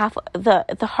like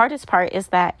the hardest part is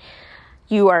that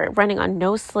you are running on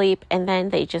no sleep, and then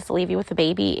they just leave you with the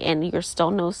baby and you're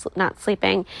still not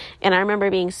sleeping. And I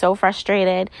remember being so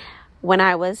frustrated when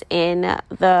I was in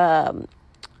the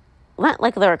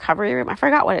recovery room. I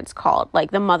forgot what it's called,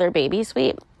 like the mother baby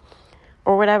suite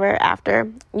or whatever.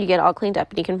 After you get all cleaned up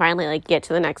and you can finally like get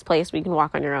to the next place where you can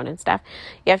walk on your own and stuff,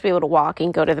 you have to be able to walk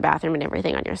and go to the bathroom and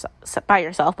everything by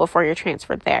yourself before you're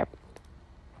transferred there.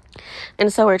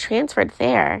 And so we're transferred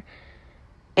there,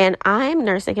 and I'm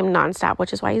nursing him nonstop,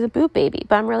 which is why he's a boob baby,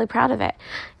 but I'm really proud of it.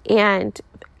 And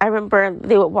I remember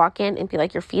they would walk in and be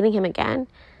like, you're feeding him again?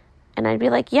 And I'd be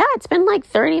like, yeah, it's been like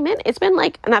 30 minutes. It's been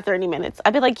like, not 30 minutes.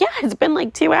 I'd be like, yeah, it's been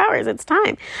like 2 hours. It's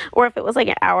time. Or if it was like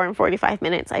an hour and 45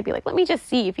 minutes, I'd be like, let me just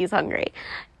see if he's hungry.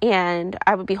 And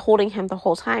I would be holding him the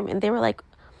whole time. And they were like,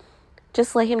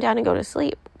 just lay him down and go to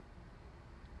sleep.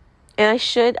 And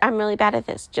I'm really bad at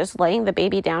this. Just laying the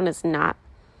baby down is not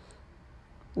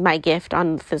my gift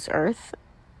on this earth.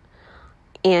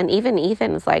 And even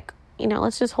Ethan is like,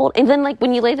 let's just hold. And then, like,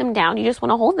 when you lay them down, you just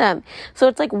want to hold them. So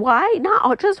it's like, why not?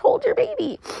 I'll just hold your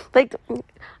baby. Like,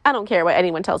 I don't care what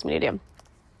anyone tells me to do.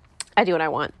 I do what I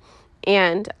want.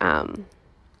 And I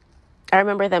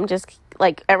remember them just,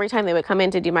 like, every time they would come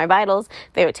in to do my vitals,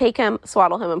 they would take him,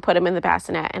 swaddle him, and put him in the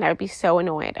bassinet. And I would be so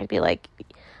annoyed. I'd be like,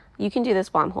 you can do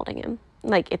this while I'm holding him.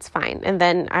 Like, it's fine. And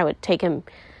then I would take him,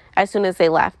 as soon as they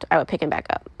left, I would pick him back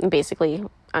up and basically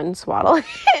unswaddle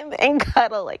him and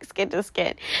cuddle, like, skin to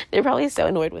skin. They're probably so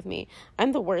annoyed with me.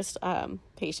 I'm the worst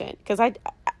patient, because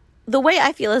the way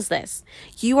I feel is this: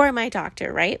 you are my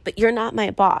doctor, right? But you're not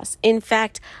my boss. In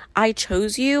fact, I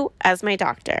chose you as my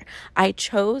doctor. I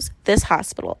chose this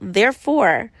hospital.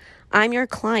 Therefore, I'm your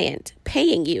client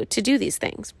paying you to do these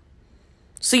things.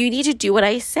 So you need to do what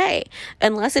I say,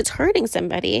 unless it's hurting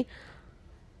somebody.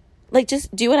 Like,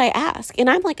 just do what I ask. And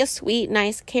I'm like a sweet,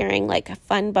 nice, caring, like a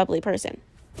fun, bubbly person.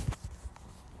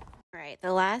 All right,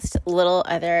 the last little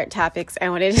other topics I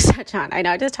wanted to touch on. I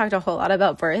know I just talked a whole lot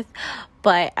about birth,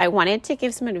 but I wanted to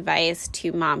give some advice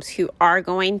to moms who are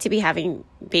going to be having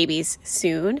babies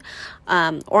soon,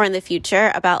 or in the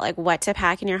future, about like what to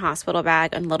pack in your hospital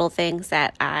bag and little things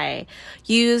that I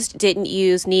used, didn't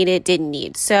use, needed, didn't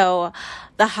need. So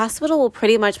the hospital will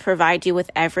pretty much provide you with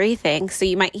everything. So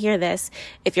you might hear this: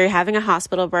 if you're having a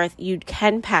hospital birth, you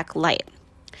can pack light.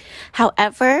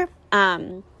 However,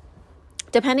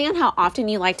 depending on how often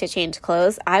you like to change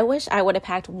clothes, I wish I would have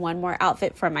packed one more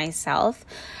outfit for myself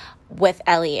with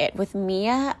Elliot. With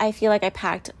Mia, I feel like I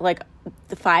packed like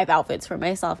the 5 outfits for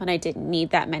myself and I didn't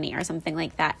need that many or something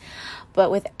like that. But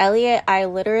with Elliot, I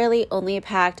literally only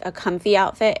packed a comfy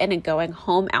outfit and a going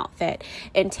home outfit.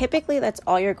 And typically that's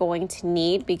all you're going to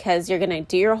need, because you're going to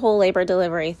do your whole labor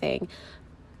delivery thing,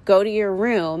 go to your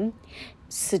room,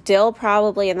 still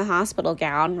probably in the hospital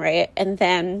gown, right? And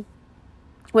then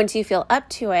once you feel up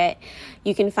to it,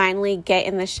 you can finally get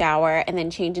in the shower and then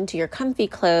change into your comfy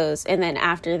clothes. And then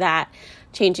after that,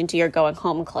 change into your going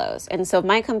home clothes. And so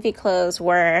my comfy clothes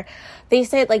were, they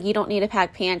said like you don't need to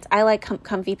pack pants. I like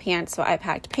comfy pants, so I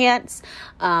packed pants.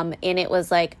 And it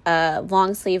was like a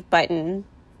long sleeve button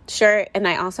shirt. And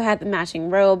I also had the matching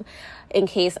robe in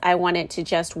case I wanted to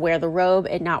just wear the robe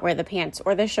and not wear the pants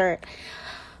or the shirt.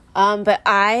 But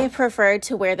I preferred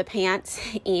to wear the pants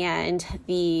and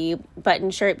the button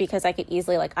shirt because I could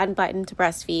easily like unbutton to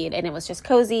breastfeed, and it was just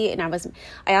cozy. And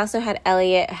I also had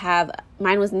Elliot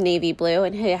mine was navy blue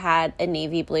and he had a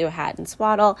navy blue hat and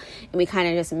swaddle, and we kind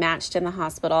of just matched in the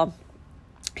hospital.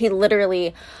 He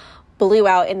literally blew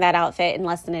out in that outfit in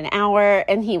less than an hour,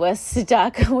 and he was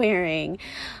stuck wearing,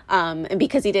 and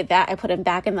because he did that, I put him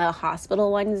back in the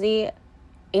hospital onesie.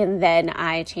 And then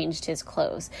I changed his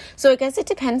clothes. So I guess it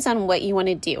depends on what you want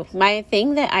to do. My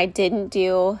thing that I didn't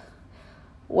do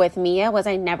with Mia was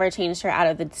I never changed her out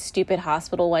of the stupid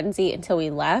hospital onesie until we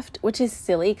left, which is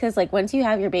silly because like once you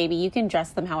have your baby, you can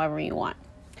dress them however you want.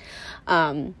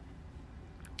 But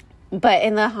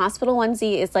in the hospital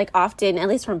onesie, it's like often, at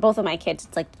least from both of my kids,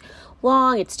 it's like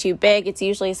long, it's too big. It's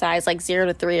usually size like 0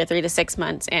 to 3 or 3 to 6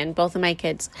 months. And both of my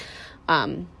kids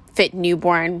fit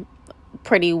newborn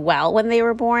pretty well when they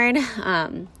were born.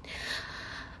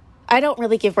 I don't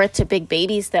really give birth to big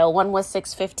babies though. One was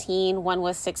 6'15", one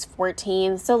was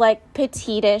 6'14", so like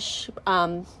petite-ish,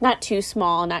 not too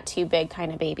small, not too big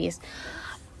kind of babies.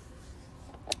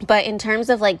 But in terms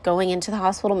of like going into the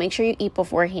hospital, make sure you eat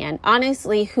beforehand.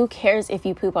 Honestly, who cares if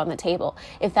you poop on the table?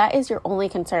 If that is your only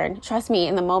concern, trust me,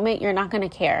 in the moment you're not going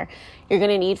to care. You're going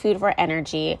to need food for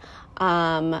energy.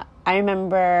 I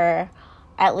remember,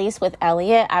 at least with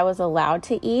Elliot, I was allowed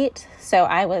to eat. So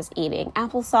I was eating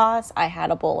applesauce. I had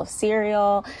a bowl of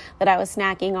cereal that I was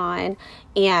snacking on.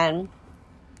 And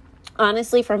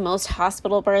honestly, for most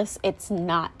hospital births, it's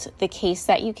not the case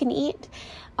that you can eat.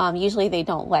 Usually they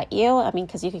don't let you. I mean,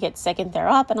 because you could get sick and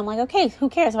throw up. And I'm like, okay, who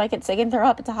cares if I get sick and throw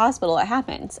up at the hospital? It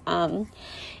happens.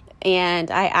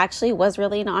 And I actually was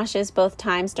really nauseous both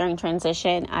times during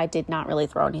transition. I did not really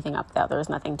throw anything up, though. There was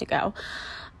nothing to go.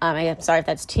 I'm sorry if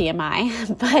that's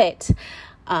TMI, but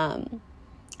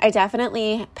I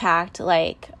definitely packed,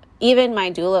 like, even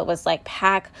my doula was like,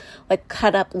 pack, like,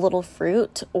 cut up little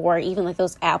fruit or even like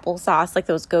those applesauce, like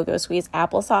those Go-Go Squeeze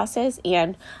applesauces,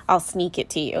 and I'll sneak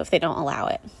it to you if they don't allow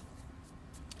it.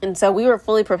 And so we were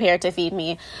fully prepared to feed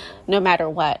me no matter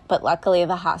what, but luckily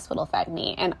the hospital fed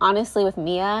me. And honestly, with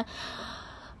Mia,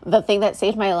 the thing that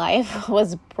saved my life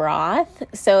was broth.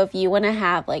 So if you want to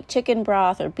have like chicken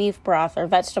broth or beef broth or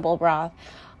vegetable broth,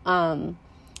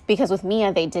 because with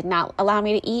Mia, they did not allow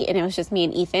me to eat, and it was just me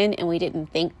and Ethan, and we didn't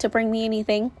think to bring me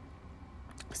anything.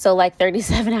 So like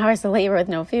 37 hours of labor with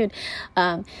no food.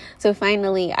 So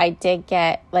finally I did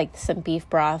get like some beef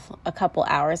broth a couple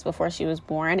hours before she was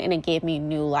born, and it gave me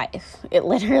new life. It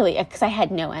literally, because I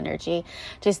had no energy.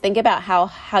 Just think about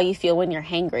how you feel when you're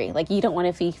hangry. Like, you don't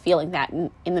want to be feeling that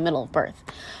in the middle of birth.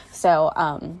 So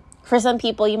for some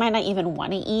people, you might not even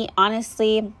want to eat.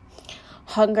 Honestly,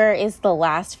 hunger is the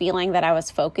last feeling that I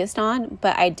was focused on,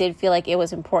 but I did feel like it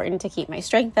was important to keep my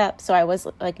strength up. So I was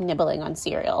like nibbling on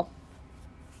cereal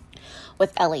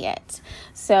with Elliot.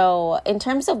 So in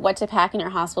terms of what to pack in your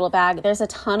hospital bag, there's a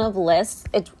ton of lists.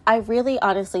 I really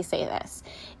honestly say this.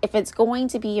 If it's going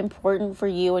to be important for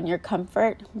you and your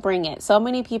comfort, bring it. So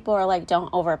many people are like,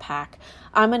 don't overpack.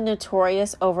 I'm a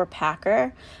notorious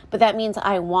overpacker, but that means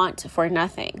I want for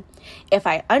nothing. If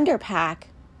I underpack,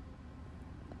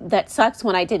 that sucks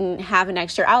when I didn't have an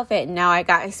extra outfit and now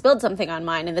I spilled something on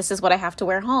mine and this is what I have to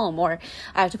wear home, or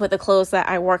I have to put the clothes that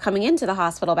I wore coming into the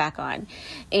hospital back on.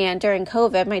 And during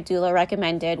COVID, my doula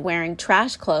recommended wearing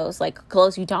trash clothes, like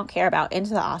clothes you don't care about,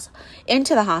 into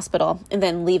the hospital, and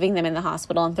then leaving them in the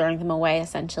hospital and throwing them away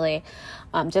essentially,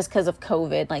 just because of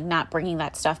COVID, like not bringing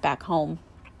that stuff back home,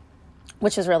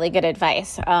 which is really good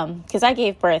advice. Because I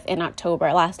gave birth in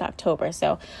last October.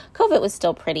 So COVID was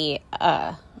still pretty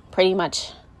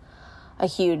much a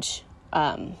huge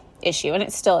issue, and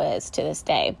it still is to this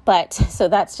day. But so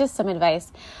that's just some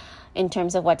advice in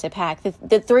terms of what to pack.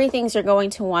 The three things you're going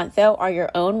to want, though, are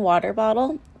your own water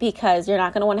bottle, because you're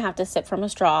not going to want to have to sip from a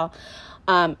straw.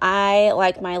 I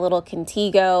like my little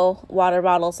Contigo water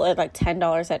bottles, like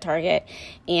 $10 at Target,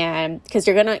 and because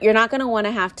you're not gonna want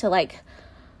to have to like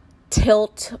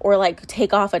tilt or like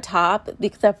take off a top,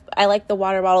 because I like the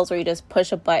water bottles where you just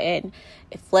push a button,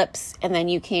 it flips, and then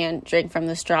you can drink from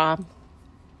the straw.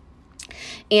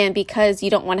 And because you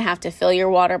don't want to have to fill your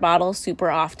water bottle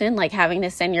super often, like having to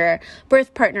send your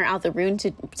birth partner out the room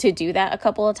to do that a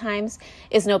couple of times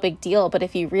is no big deal. But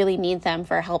if you really need them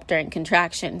for help during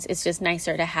contractions, it's just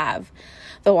nicer to have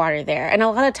the water there. And a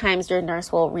lot of times your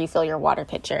nurse will refill your water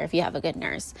pitcher if you have a good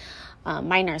nurse.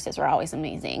 My nurses were always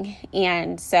amazing.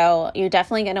 And so you're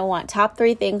definitely going to want top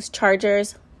three things: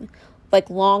 chargers, like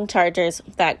long chargers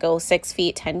that go 6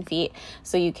 feet, 10 feet.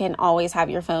 So you can always have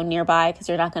your phone nearby because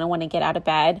you're not going to want to get out of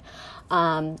bed.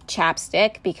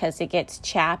 Chapstick, because it gets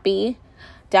chappy.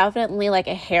 Definitely like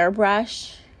a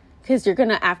hairbrush, because you're going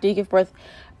to, after you give birth,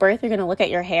 you're going to look at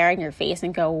your hair and your face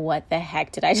and go, what the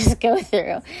heck did I just go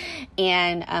through?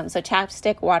 And so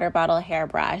chapstick, water bottle,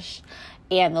 hairbrush,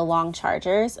 and the long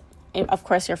chargers. And of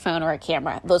course, your phone or a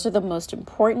camera. Those are the most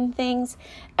important things.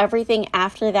 Everything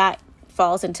after that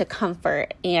falls into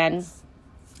comfort. And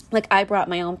like, I brought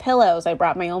my own pillows, I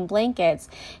brought my own blankets,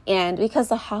 and because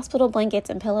the hospital blankets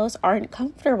and pillows aren't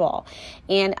comfortable,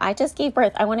 and I just gave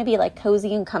birth, I want to be like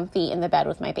cozy and comfy in the bed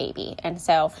with my baby. And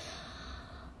so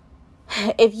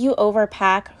if you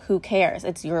overpack, who cares?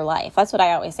 It's your life. That's what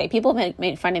I always say. People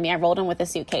made fun of me. I rolled in with a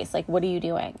suitcase. Like, what are you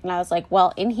doing? And I was like,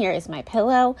 well, in here is my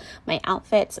pillow, my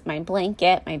outfits, my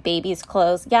blanket, my baby's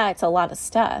clothes. Yeah, it's a lot of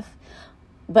stuff,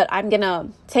 but I'm going to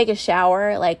take a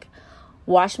shower, like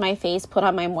wash my face, put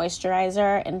on my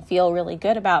moisturizer, and feel really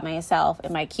good about myself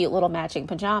in my cute little matching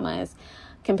pajamas,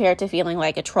 compared to feeling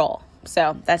like a troll.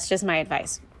 So that's just my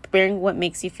advice. Bring what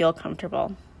makes you feel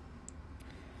comfortable.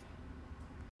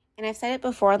 And I've said it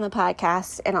before on the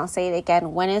podcast, and I'll say it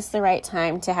again. When is the right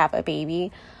time to have a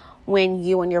baby? When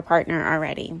you and your partner are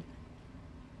ready.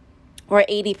 Or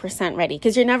 80% ready,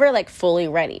 because you're never like fully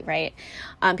ready, right?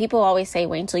 People always say,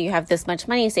 wait until you have this much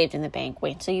money saved in the bank.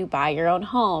 Wait till you buy your own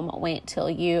home. Wait till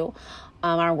you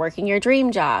are working your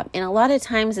dream job. And a lot of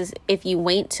times if you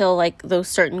wait till like those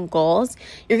certain goals,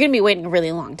 you're going to be waiting a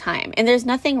really long time. And there's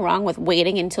nothing wrong with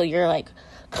waiting until you're like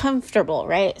comfortable,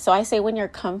 right? So I say when you're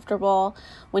comfortable,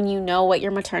 when you know what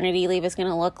your maternity leave is going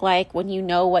to look like, when you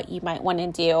know what you might want to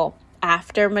do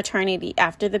after maternity,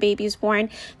 after the baby's born,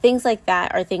 things like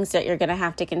that are things that you're going to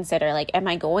have to consider. Like, am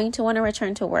I going to want to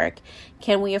return to work?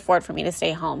 Can we afford for me to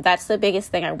stay home? That's the biggest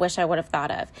thing I wish I would have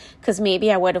thought of, because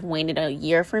maybe I would have waited a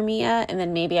year for Mia, and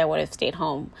then maybe I would have stayed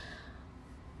home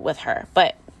with her.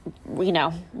 But we're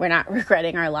not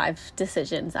regretting our life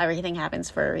decisions. Everything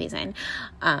happens for a reason.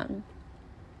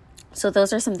 So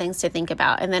those are some things to think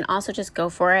about. And then also just go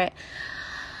for it.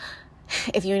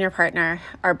 If you and your partner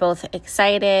are both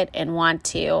excited and want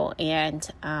to, and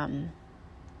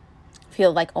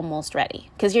feel like almost ready,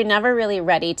 because you're never really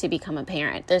ready to become a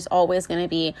parent. There's always going to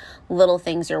be little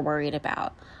things you're worried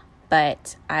about.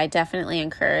 But I definitely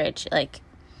encourage,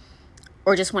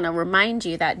 or just want to remind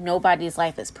you that nobody's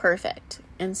life is perfect.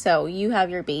 And so you have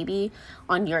your baby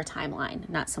on your timeline,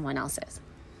 not someone else's.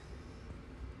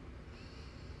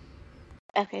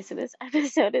 Okay, so this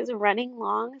episode is running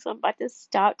long, so I'm about to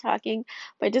stop talking.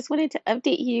 But I just wanted to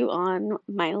update you on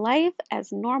my life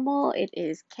as normal. It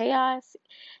is chaos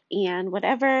and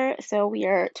whatever. So we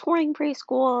are touring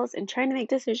preschools and trying to make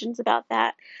decisions about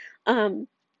that. Um,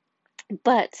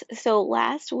 but so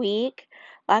last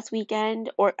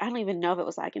weekend, or I don't even know if it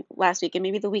was like last weekend,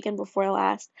 maybe the weekend before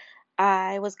last,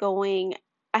 I was going,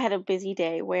 I had a busy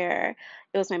day where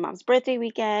it was my mom's birthday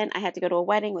weekend. I had to go to a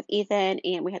wedding with Ethan,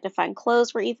 and we had to find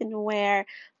clothes for Ethan to wear,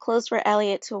 clothes for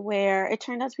Elliot to wear. It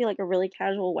turned out to be like a really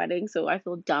casual wedding, so I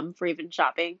feel dumb for even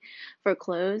shopping for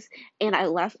clothes. And I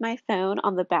left my phone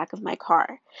on the back of my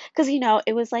car. Because,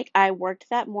 it was like I worked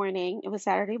that morning. It was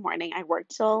Saturday morning. I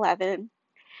worked till 11.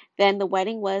 Then the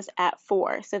wedding was at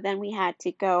 4. So then we had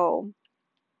to go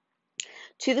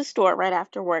to the store right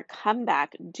after work, come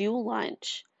back, do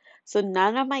lunch. So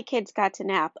none of my kids got to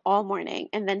nap all morning.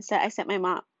 And then I sent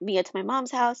Mia to my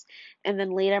mom's house. And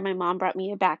then later my mom brought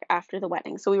Mia back after the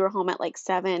wedding. So we were home at like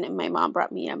 7 and my mom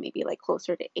brought Mia maybe like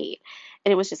closer to 8.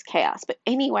 And it was just chaos. But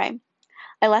anyway,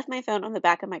 I left my phone on the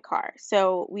back of my car.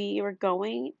 So we were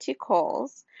going to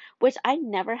Kohl's, which I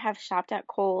never have shopped at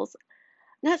Kohl's.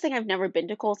 Not saying I've never been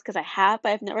to Kohl's because I have,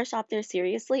 but I've never shopped there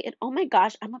seriously. And oh my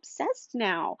gosh, I'm obsessed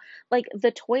now. Like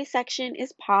the toy section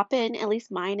is poppin', at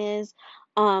least mine is.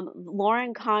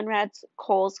 Lauren Conrad's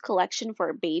Kohl's collection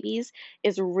for babies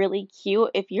is really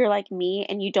cute. If you're like me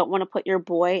and you don't want to put your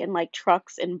boy in like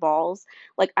trucks and balls,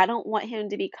 like I don't want him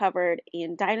to be covered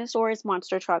in dinosaurs,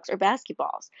 monster trucks, or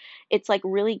basketballs. It's like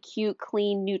really cute,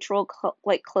 clean, neutral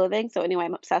like clothing. So anyway,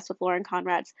 I'm obsessed with Lauren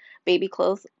Conrad's baby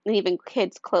clothes and even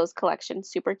kids clothes collection.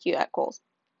 Super cute at Kohl's.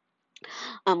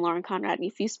 Lauren Conrad,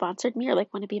 if you sponsored me or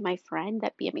like want to be my friend,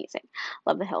 that'd be amazing.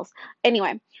 Love the hills.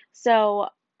 Anyway, so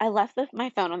I left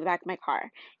my phone on the back of my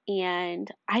car and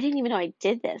I didn't even know I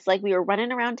did this. Like we were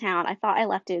running around town. I thought I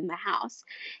left it in the house.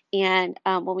 And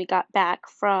when we got back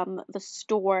from the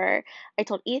store, I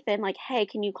told Ethan, like, hey,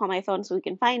 can you call my phone so we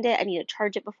can find it? I need to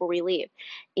charge it before we leave.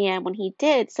 And when he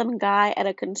did, some guy at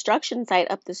a construction site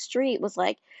up the street was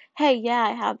like, hey, yeah,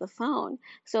 I have the phone.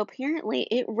 So apparently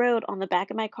it rode on the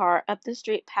back of my car up the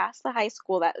street past the high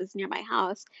school that was near my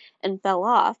house and fell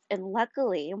off. And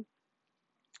luckily,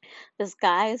 this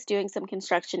guy is doing some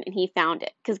construction and he found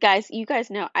it. Because, guys, you guys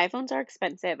know iPhones are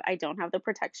expensive. I don't have the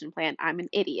protection plan. I'm an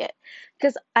idiot.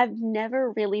 Because I've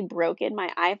never really broken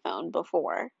my iPhone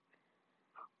before.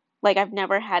 Like, I've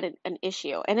never had an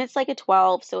issue. And it's like a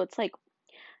 12, so it's like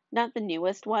not the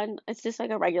newest one. It's just like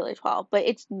a regular 12, but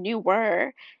it's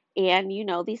newer. And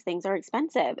these things are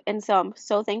expensive. And so I'm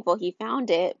so thankful he found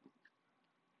it.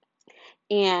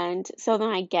 And so then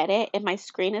I get it, and my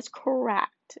screen is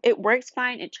cracked. It works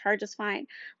fine, it charges fine.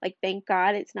 Like, thank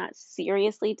God it's not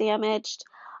seriously damaged.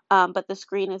 But the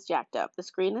screen is jacked up. The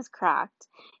screen is cracked.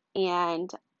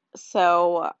 And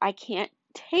so I can't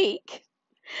take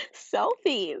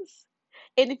selfies.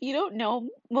 And if you don't know,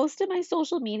 most of my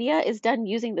social media is done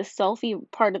using the selfie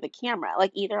part of the camera,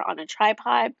 like either on a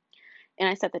tripod and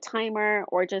I set the timer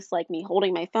or just like me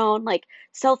holding my phone. Like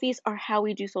selfies are how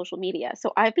we do social media.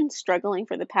 So I've been struggling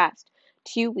for the past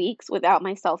 2 weeks without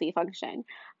my selfie function.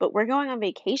 But we're going on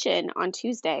vacation on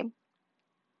Tuesday.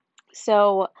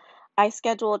 So I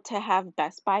scheduled to have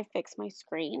Best Buy fix my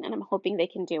screen and I'm hoping they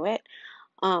can do it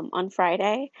on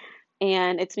Friday.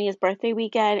 And it's Mia's birthday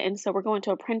weekend, and so we're going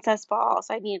to a princess ball.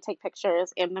 So I need to take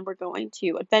pictures, and then we're going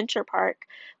to Adventure Park,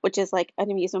 which is like an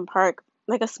amusement park,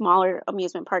 like a smaller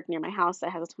amusement park near my house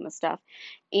that has a ton of stuff.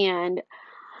 And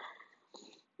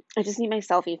I just need my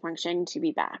selfie function to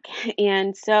be back.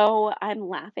 And so I'm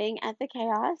laughing at the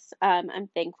chaos. I'm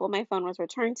thankful my phone was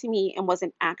returned to me and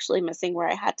wasn't actually missing where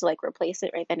I had to like replace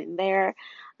it right then and there.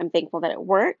 I'm thankful that it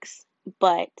works,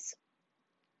 but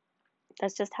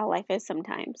that's just how life is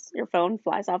sometimes. Your phone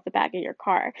flies off the back of your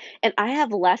car. And I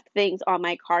have left things on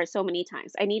my car so many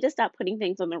times. I need to stop putting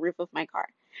things on the roof of my car.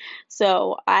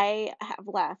 So I have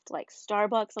left like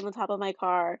Starbucks on the top of my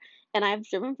car, and I've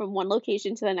driven from one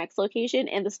location to the next location,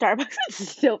 and the Starbucks would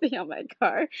still be on my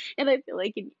car. And I feel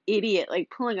like an idiot, like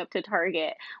pulling up to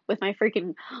Target with my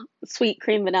freaking sweet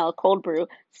cream vanilla cold brew,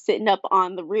 sitting up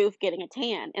on the roof getting a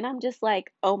tan. And I'm just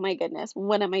like, oh my goodness,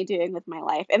 what am I doing with my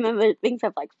life? And then the things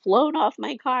have like flown off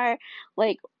my car.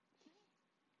 Like,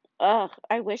 ugh,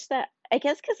 I wish that. I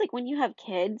guess because like when you have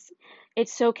kids,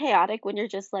 it's so chaotic when you're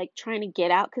just like trying to get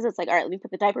out because it's like, all right, let me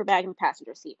put the diaper bag in the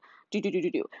passenger seat. Do do do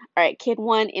do do. All right, kid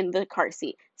one in the car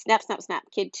seat. Snap snap snap.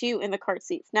 Kid two in the cart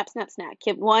seat. Snap snap snap.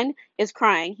 Kid one is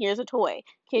crying. Here's a toy.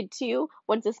 Kid two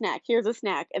wants a snack. Here's a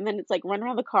snack. And then it's like run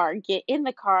around the car, get in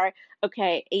the car.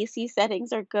 Okay, AC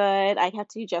settings are good. I have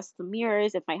to adjust the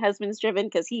mirrors if my husband's driven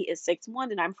because he is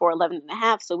 6'1" and I'm 4'11" and a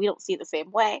half, so we don't see the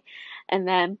same way. And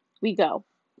then we go.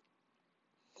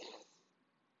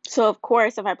 So of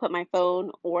course, if I put my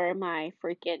phone or my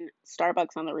freaking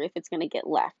Starbucks on the roof, it's gonna get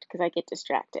left because I get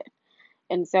distracted.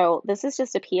 And so this is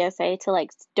just a PSA to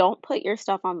like don't put your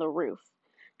stuff on the roof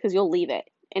because you'll leave it.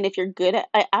 And if you're good at,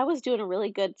 I was doing a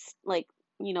really good like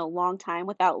long time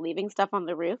without leaving stuff on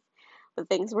the roof, but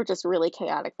things were just really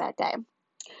chaotic that day.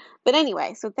 But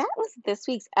anyway, so that was this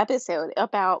week's episode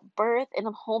about birth and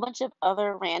a whole bunch of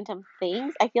other random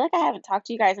things. I feel like I haven't talked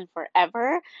to you guys in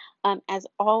forever. As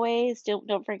always,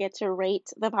 don't forget to rate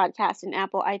the podcast in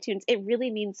Apple iTunes. It really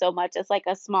means so much. It's like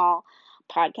a small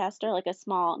podcaster, like a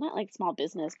small, not like small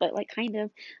business, but like kind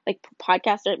of like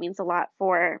podcaster. It means a lot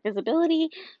for visibility.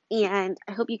 And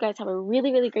I hope you guys have a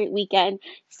really, really great weekend.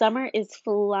 Summer is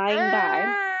flying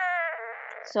by.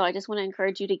 So I just want to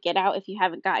encourage you to get out if you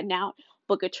haven't gotten out,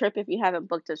 book a trip if you haven't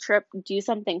booked a trip, do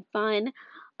something fun,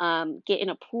 get in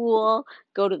a pool,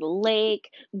 go to the lake,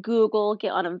 Google,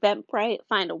 get on Eventbrite,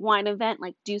 find a wine event,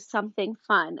 like do something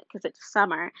fun because it's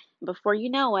summer. Before you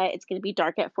know it, it's going to be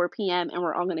dark at 4 p.m. and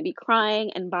we're all going to be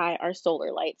crying and buy our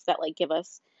solar lights that like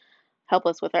help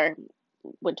us with our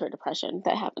winter depression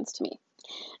that happens to me.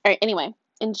 All right, anyway,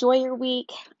 enjoy your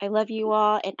week. I love you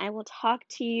all, and I will talk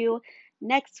to you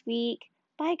next week.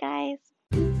 Bye, guys.